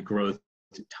 high growth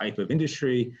type of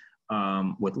industry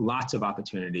with lots of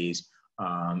opportunities.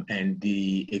 And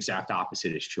the exact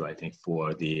opposite is true, I think,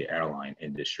 for the airline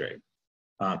industry.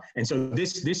 And so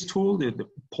this tool, the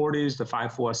Porters, the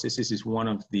 5 forces, this is one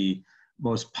of the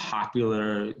most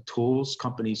popular tools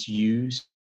companies use.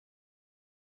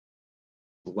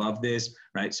 Love this,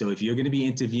 right? So if you're going to be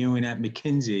interviewing at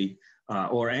McKinsey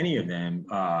or any of them,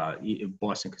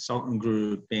 Boston Consulting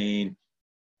Group, Bain,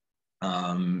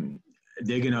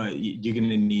 you're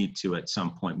gonna need to at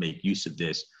some point make use of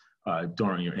this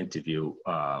during your interview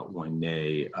when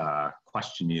they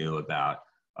question you about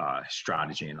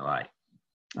strategy and the like.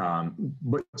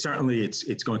 But certainly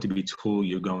it's going to be a tool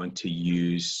you're going to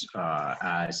use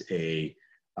as a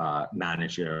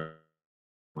manager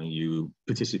when you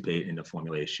participate in the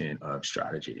formulation of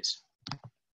strategies.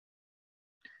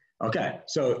 Okay,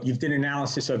 so you've done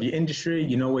analysis of your industry,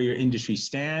 you know where your industry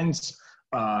stands.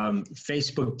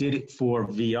 Facebook did it for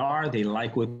VR. They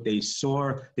like what they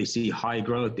saw. They see high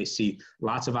growth. They see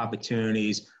lots of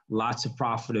opportunities, lots of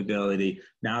profitability.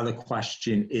 Now the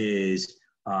question is,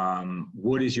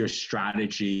 what is your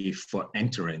strategy for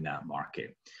entering that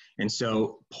market? And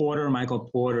so Michael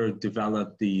Porter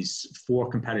developed these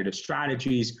 4 competitive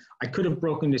strategies. I could have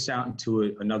broken this out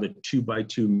into another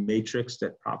 2x2 matrix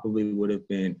that probably would have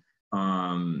been,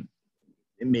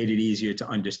 it made it easier to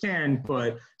understand.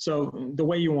 But so the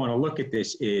way you want to look at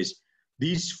this is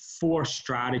these 4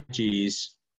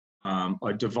 strategies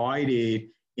are divided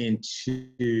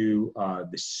into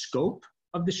the scope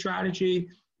of the strategy.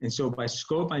 And so by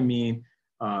scope, I mean,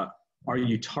 are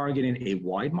you targeting a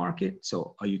wide market?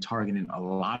 So are you targeting a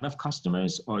lot of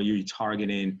customers, or are you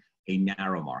targeting a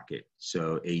narrow market?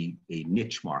 So a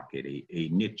niche market, a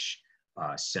niche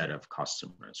set of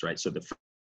customers, right? So the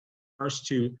first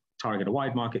 2 target a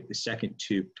wide market, the second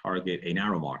 2 target a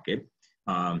narrow market.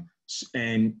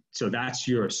 And so that's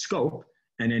your scope.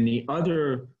 And then the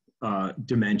other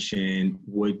dimension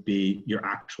would be your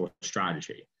actual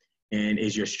strategy. And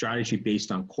is your strategy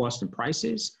based on cost and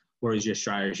prices, or is your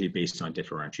strategy based on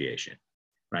differentiation,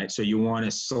 right? So you want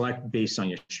to select based on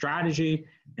your strategy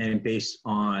and based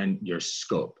on your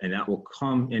scope. And that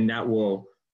will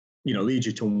lead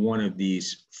you to one of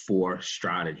these 4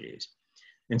 strategies.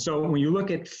 And so when you look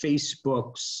at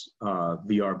Facebook's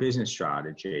VR business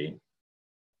strategy,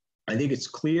 I think it's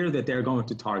clear that they're going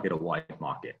to target a wide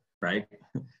market, right?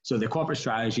 So the corporate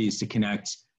strategy is to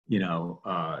connect,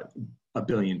 1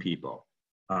 billion people.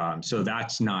 So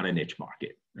that's not a niche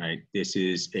market, right? This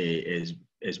is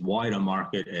as wide a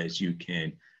market as you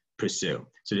can pursue.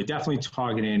 So they're definitely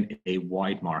targeting a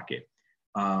wide market.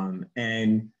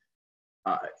 And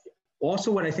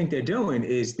also what I think they're doing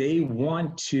is they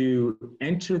want to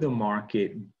enter the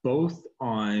market both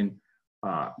on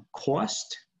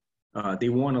cost. They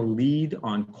want to lead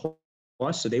on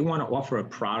cost. So they want to offer a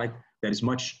product that is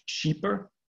much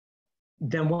cheaper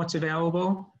than what's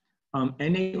available.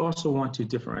 And they also want to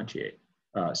differentiate.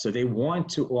 So they want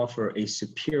to offer a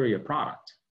superior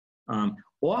product.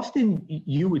 Often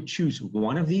you would choose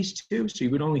one of these two. So you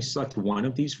would only select one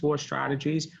of these four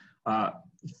strategies.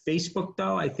 Facebook,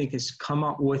 though, I think has come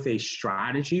up with a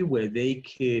strategy where they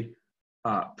could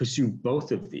pursue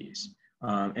both of these.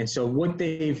 And so what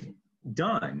they've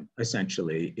done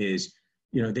essentially is,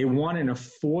 they want an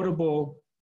affordable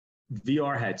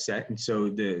VR headset. And so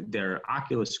their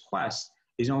Oculus Quest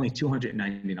is only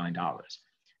 $299.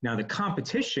 Now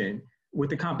with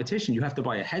the competition, you have to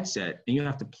buy a headset and you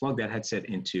have to plug that headset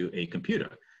into a computer.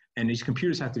 And these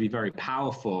computers have to be very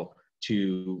powerful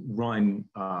to run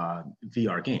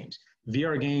VR games.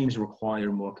 VR games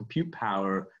require more compute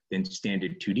power than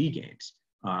standard 2D games.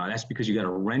 That's because you got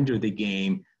to render the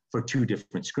game for two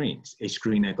different screens, a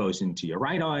screen that goes into your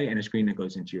right eye and a screen that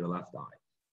goes into your left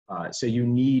eye. So you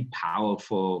need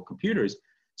powerful computers.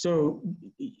 So,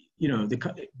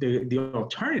 the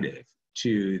alternative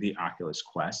to the Oculus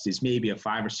Quest is maybe a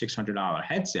 $500 or $600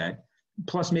 headset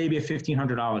plus maybe a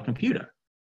 $1,500 computer,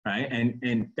 right?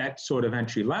 And that sort of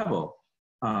entry level.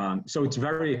 So it's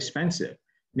very expensive.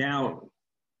 Now,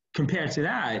 compared to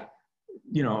that,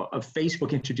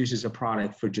 Facebook introduces a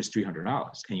product for just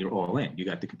 $300 and you're all in. You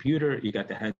got the computer, you got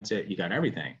the headset, you got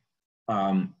everything.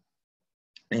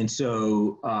 And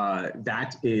so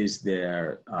that is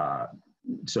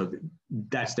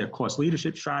that's their cost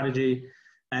leadership strategy.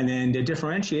 And then the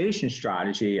differentiation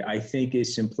strategy, I think,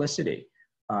 is simplicity.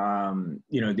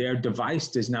 Their device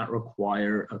does not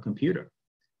require a computer.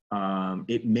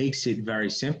 It makes it very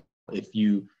simple. If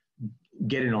you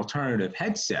get an alternative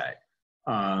headset,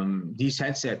 these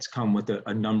headsets come with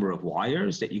a number of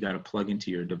wires that you got to plug into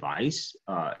your device.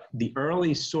 The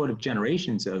early sort of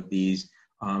generations of these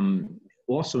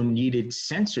also needed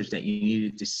sensors that you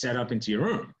needed to set up into your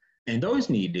room, and those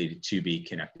needed to be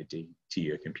connected to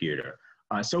your computer.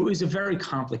 So it was a very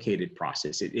complicated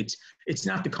process. It's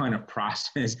not the kind of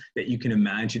process that you can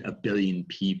imagine a billion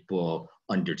people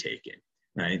undertaking,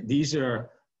 right? These are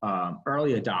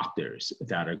early adopters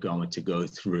that are going to go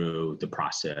through the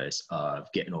process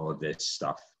of getting all of this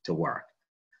stuff to work.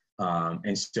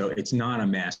 And so it's not a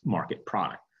mass market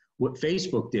product. What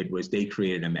Facebook did was they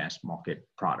created a mass market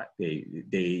product.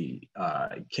 They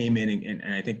came in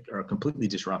and I think are completely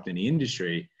disrupting the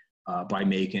industry by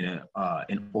making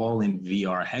an all-in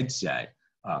VR headset,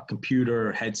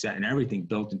 computer, headset, and everything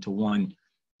built into one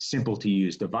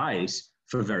simple-to-use device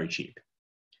for very cheap.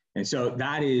 And so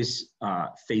that is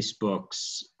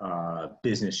Facebook's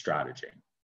business strategy.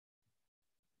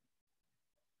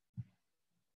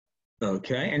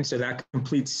 Okay, and so that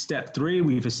completes step 3.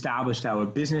 We've established our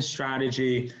business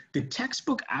strategy. The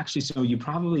textbook actually, so you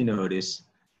probably noticed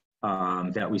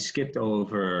that we skipped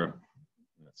over,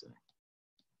 let's see.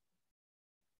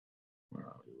 Where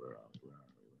are we?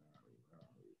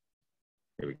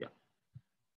 Here we go.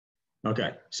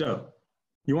 Okay, so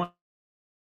you want,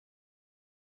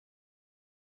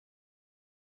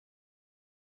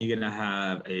 you're going to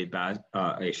have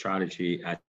a strategy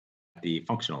at the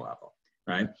functional level,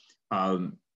 right?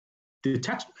 The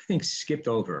textbook, I think, skipped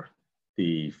over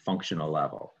the functional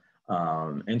level.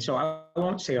 And so I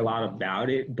won't say a lot about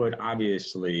it, but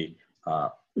obviously,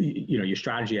 your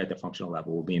strategy at the functional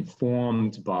level will be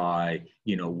informed by,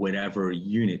 whatever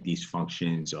unit these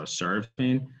functions are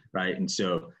serving, right? And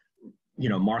so,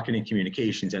 marketing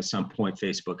communications, at some point,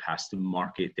 Facebook has to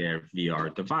market their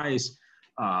VR device.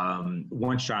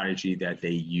 One strategy that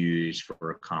they used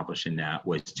for accomplishing that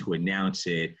was to announce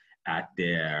it at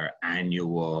their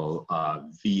annual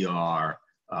VR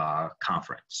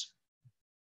conference.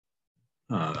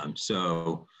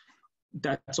 So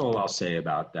that's all I'll say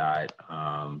about that.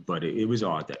 But it was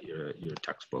odd that your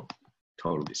textbook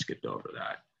totally skipped over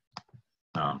that.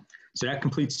 So that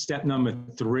completes step number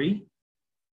 3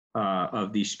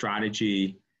 of the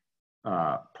strategy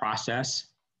process.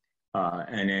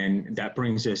 And then that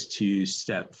brings us to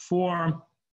step 4.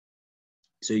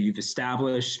 So you've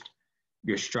established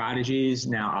your strategies.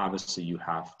 Now, obviously, you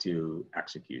have to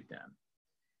execute them.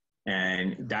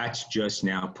 And that's just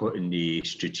now putting the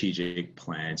strategic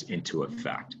plans into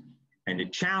effect. And the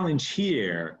challenge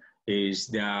here is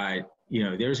that,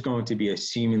 there's going to be a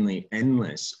seemingly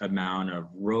endless amount of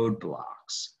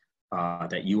roadblocks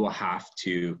that you will have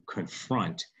to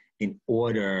confront in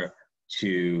order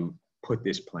to put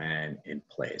this plan in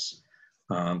place.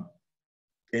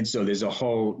 And so there's a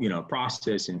whole,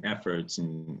 process and efforts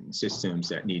and systems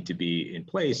that need to be in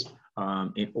place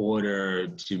in order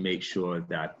to make sure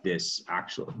that the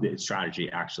strategy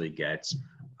actually gets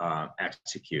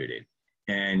executed.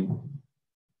 And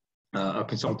a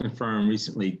consultant firm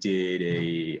recently did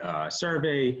a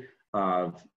survey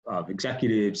of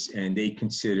executives, and they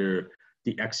consider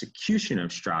the execution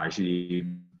of strategy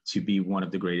to be one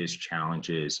of the greatest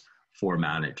challenges for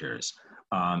managers.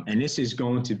 And this is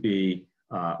going to be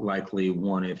likely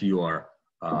one of your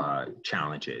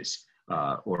challenges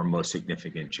or most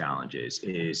significant challenges,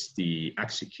 is the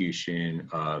execution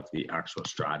of the actual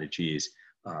strategies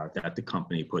that the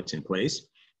company puts in place.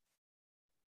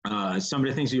 Some of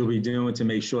the things you'll be doing to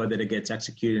make sure that it gets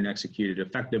executed and executed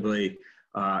effectively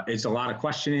is a lot of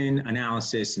questioning,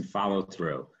 analysis, and follow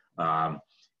through.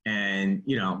 And,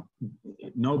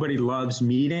 nobody loves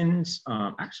meetings.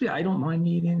 Actually, I don't mind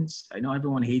meetings. I know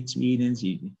everyone hates meetings.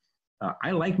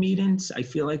 I like meetings. I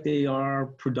feel like they are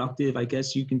productive. I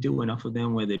guess you can do enough of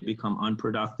them where they become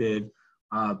unproductive.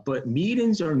 But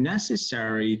meetings are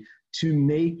necessary to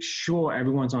make sure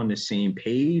everyone's on the same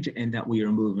page and that we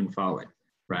are moving forward,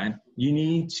 right? You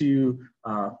need to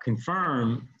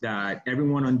confirm that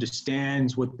everyone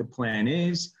understands what the plan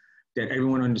is, that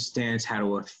everyone understands how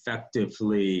to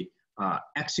effectively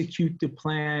execute the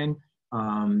plan,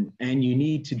 and you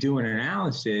need to do an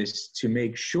analysis to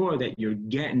make sure that you're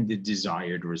getting the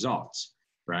desired results,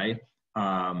 right?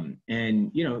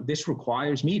 And this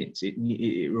requires meetings.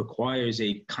 It requires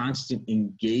a constant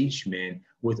engagement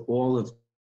with all of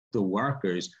the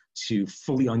workers to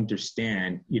fully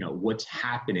understand, what's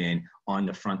happening on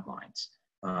the front lines.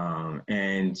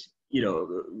 And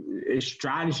a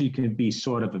strategy can be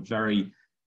sort of a very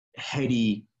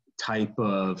heady type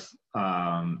of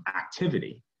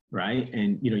activity, right?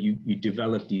 And you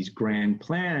develop these grand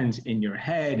plans in your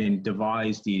head and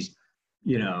devise these,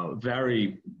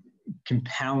 very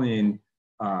compelling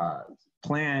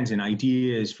plans and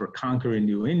ideas for conquering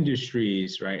new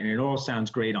industries, right? And it all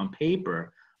sounds great on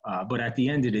paper, but at the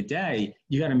end of the day,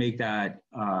 you got to make that,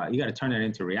 you got to turn that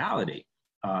into reality.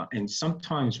 And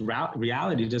sometimes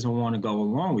reality doesn't want to go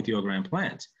along with your grand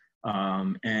plans.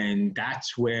 And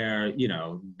that's where,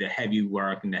 the heavy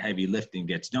work and the heavy lifting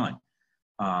gets done.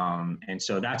 And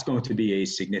so that's going to be a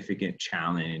significant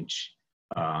challenge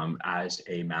as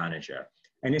a manager.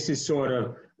 And this is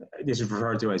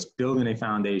referred to as building a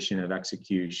foundation of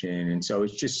execution. And so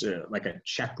it's just like a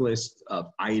checklist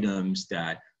of items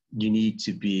that you need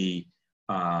to be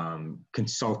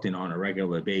consulting on a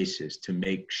regular basis to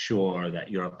make sure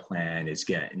that your plan is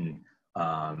getting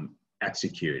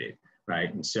executed,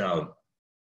 right? And so,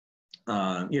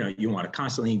 you want to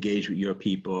constantly engage with your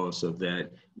people so that,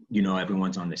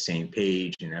 everyone's on the same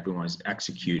page and everyone's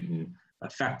executing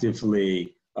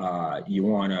effectively. You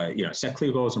want to, set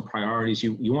clear goals and priorities.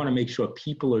 You want to make sure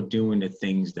people are doing the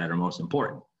things that are most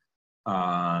important.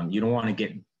 You don't want to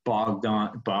get bogged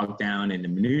down in the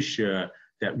minutia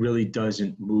that really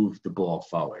doesn't move the ball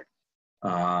forward.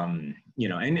 And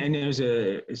there's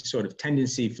a sort of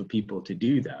tendency for people to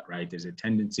do that, right? There's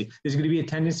going to be a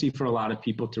tendency for a lot of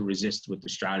people to resist what the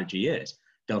strategy is.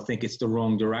 They'll think it's the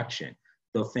wrong direction.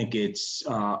 They'll think it's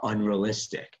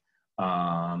unrealistic.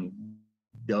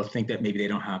 They'll think that maybe they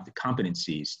don't have the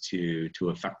competencies to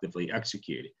effectively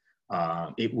execute it.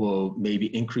 It will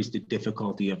maybe increase the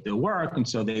difficulty of their work, and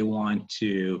so they want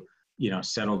to,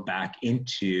 settle back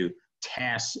into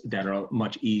tasks that are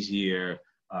much easier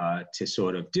to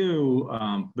sort of do,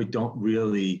 but don't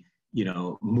really,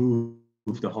 move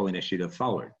the whole initiative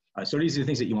forward. So these are the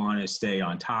things that you want to stay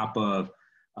on top of.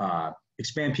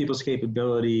 Expand people's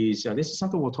capabilities. This is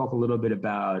something we'll talk a little bit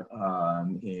about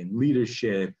in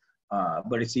leadership,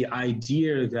 but it's the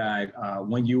idea that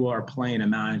when you are playing a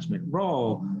management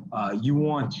role, you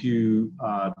want to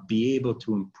be able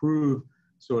to improve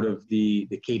sort of the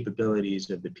capabilities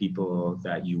of the people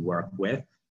that you work with.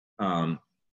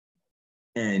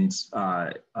 And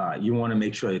you want to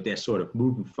make sure that they're sort of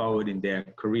moving forward in their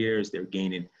careers, they're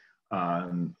gaining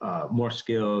more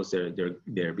skills,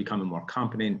 they're becoming more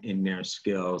competent in their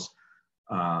skills.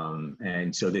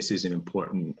 And so this is an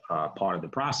important part of the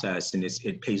process, and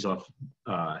it pays off,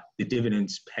 the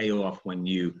dividends pay off when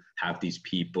you have these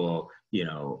people,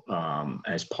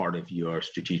 as part of your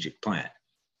strategic plan.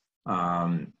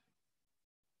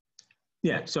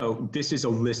 So this is a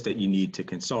list that you need to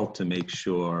consult to make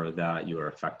sure that you are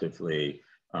effectively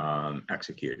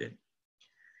executed.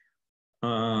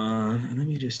 Let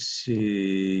me just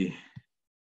see.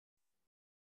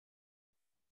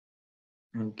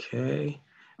 Okay.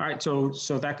 All right. So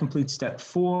that completes step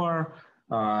 4,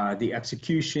 the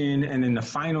execution, and then the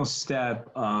final step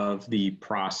of the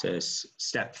process.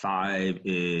 Step 5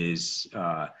 is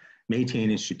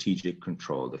maintaining strategic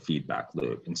control, the feedback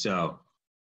loop. And so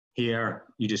here,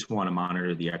 you just want to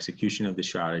monitor the execution of the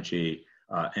strategy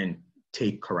and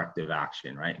take corrective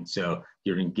action, right? And so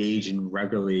you're engaging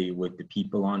regularly with the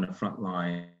people on the front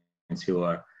lines who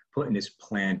are putting this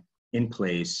plan in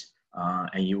place,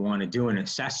 and you want to do an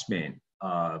assessment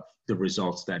of the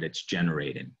results that it's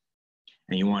generating.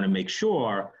 And you want to make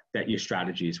sure that your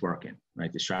strategy is working,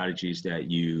 right? The strategies that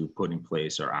you put in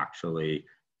place are actually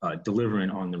delivering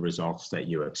on the results that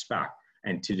you expect.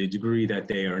 And to the degree that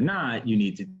they are not, you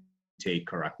need to take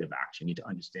corrective action. You need to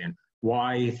understand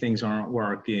why things aren't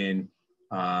working,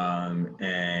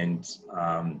 and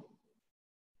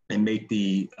make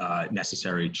the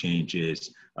necessary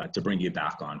changes to bring you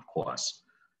back on course.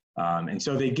 And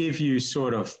so they give you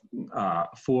sort of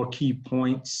 4 key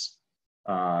points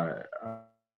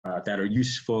that are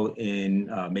useful in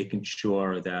making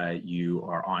sure that you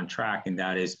are on track, and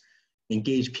that is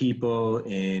engage people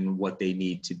in what they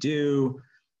need to do.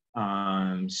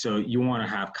 So you want to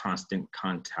have constant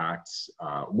contacts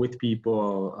with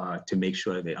people to make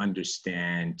sure they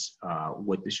understand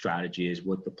what the strategy is,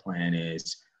 what the plan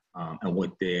is, and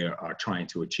what they are trying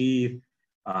to achieve.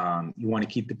 You want to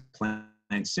keep the plan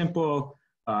simple.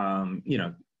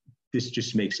 This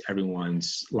just makes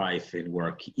everyone's life and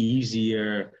work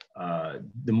easier.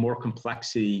 The more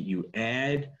complexity you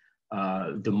add,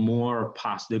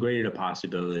 the greater the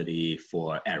possibility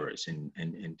for errors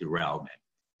and derailment.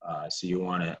 So you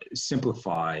want to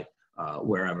simplify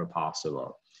wherever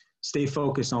possible. Stay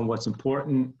focused on what's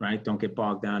important, right? Don't get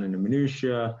bogged down in the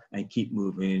minutia, and keep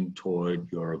moving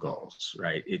toward your goals,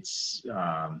 right? It's,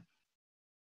 the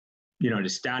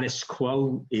status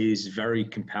quo is very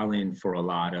compelling for a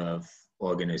lot of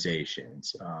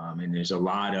organizations. And there's a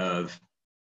lot of,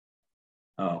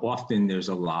 often there's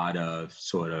a lot of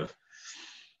sort of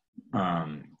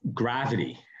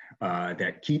gravity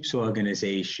that keeps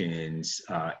organizations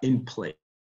in place,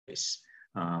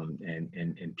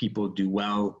 and people do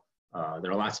well.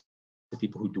 There are lots of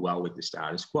people who do well with the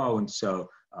status quo, and so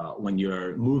when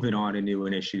you're moving on a new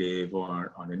initiative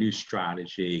or on a new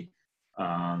strategy,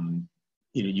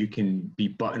 you can be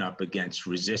buttoned up against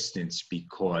resistance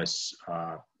because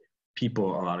a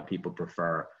lot of people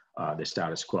prefer the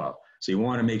status quo. So you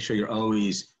want to make sure you're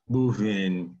always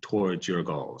moving towards your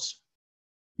goals.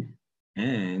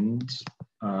 And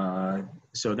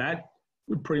so that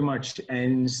pretty much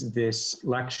ends this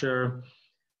lecture.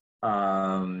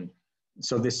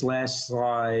 So this last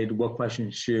slide, what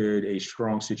questions should a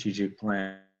strong strategic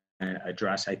plan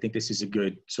address? I think this is a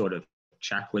good sort of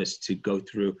checklist to go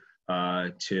through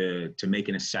to make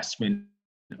an assessment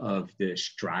of the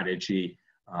strategy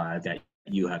that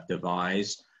you have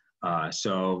devised.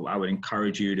 So I would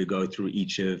encourage you to go through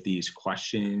each of these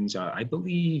questions. I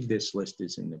believe this list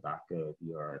is in the back of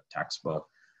your textbook.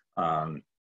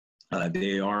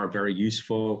 They are very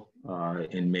useful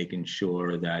in making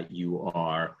sure that you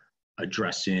are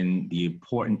addressing the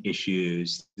important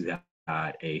issues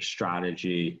that a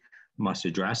strategy must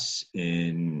address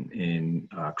in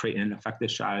creating an effective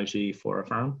strategy for a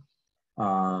firm.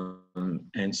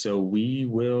 And so we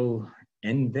will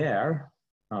end there.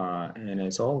 And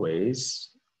as always,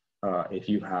 if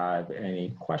you have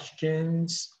any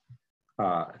questions,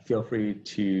 feel free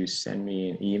to send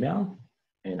me an email,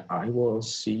 and I will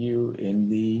see you in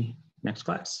the next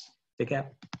class. Take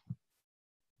care.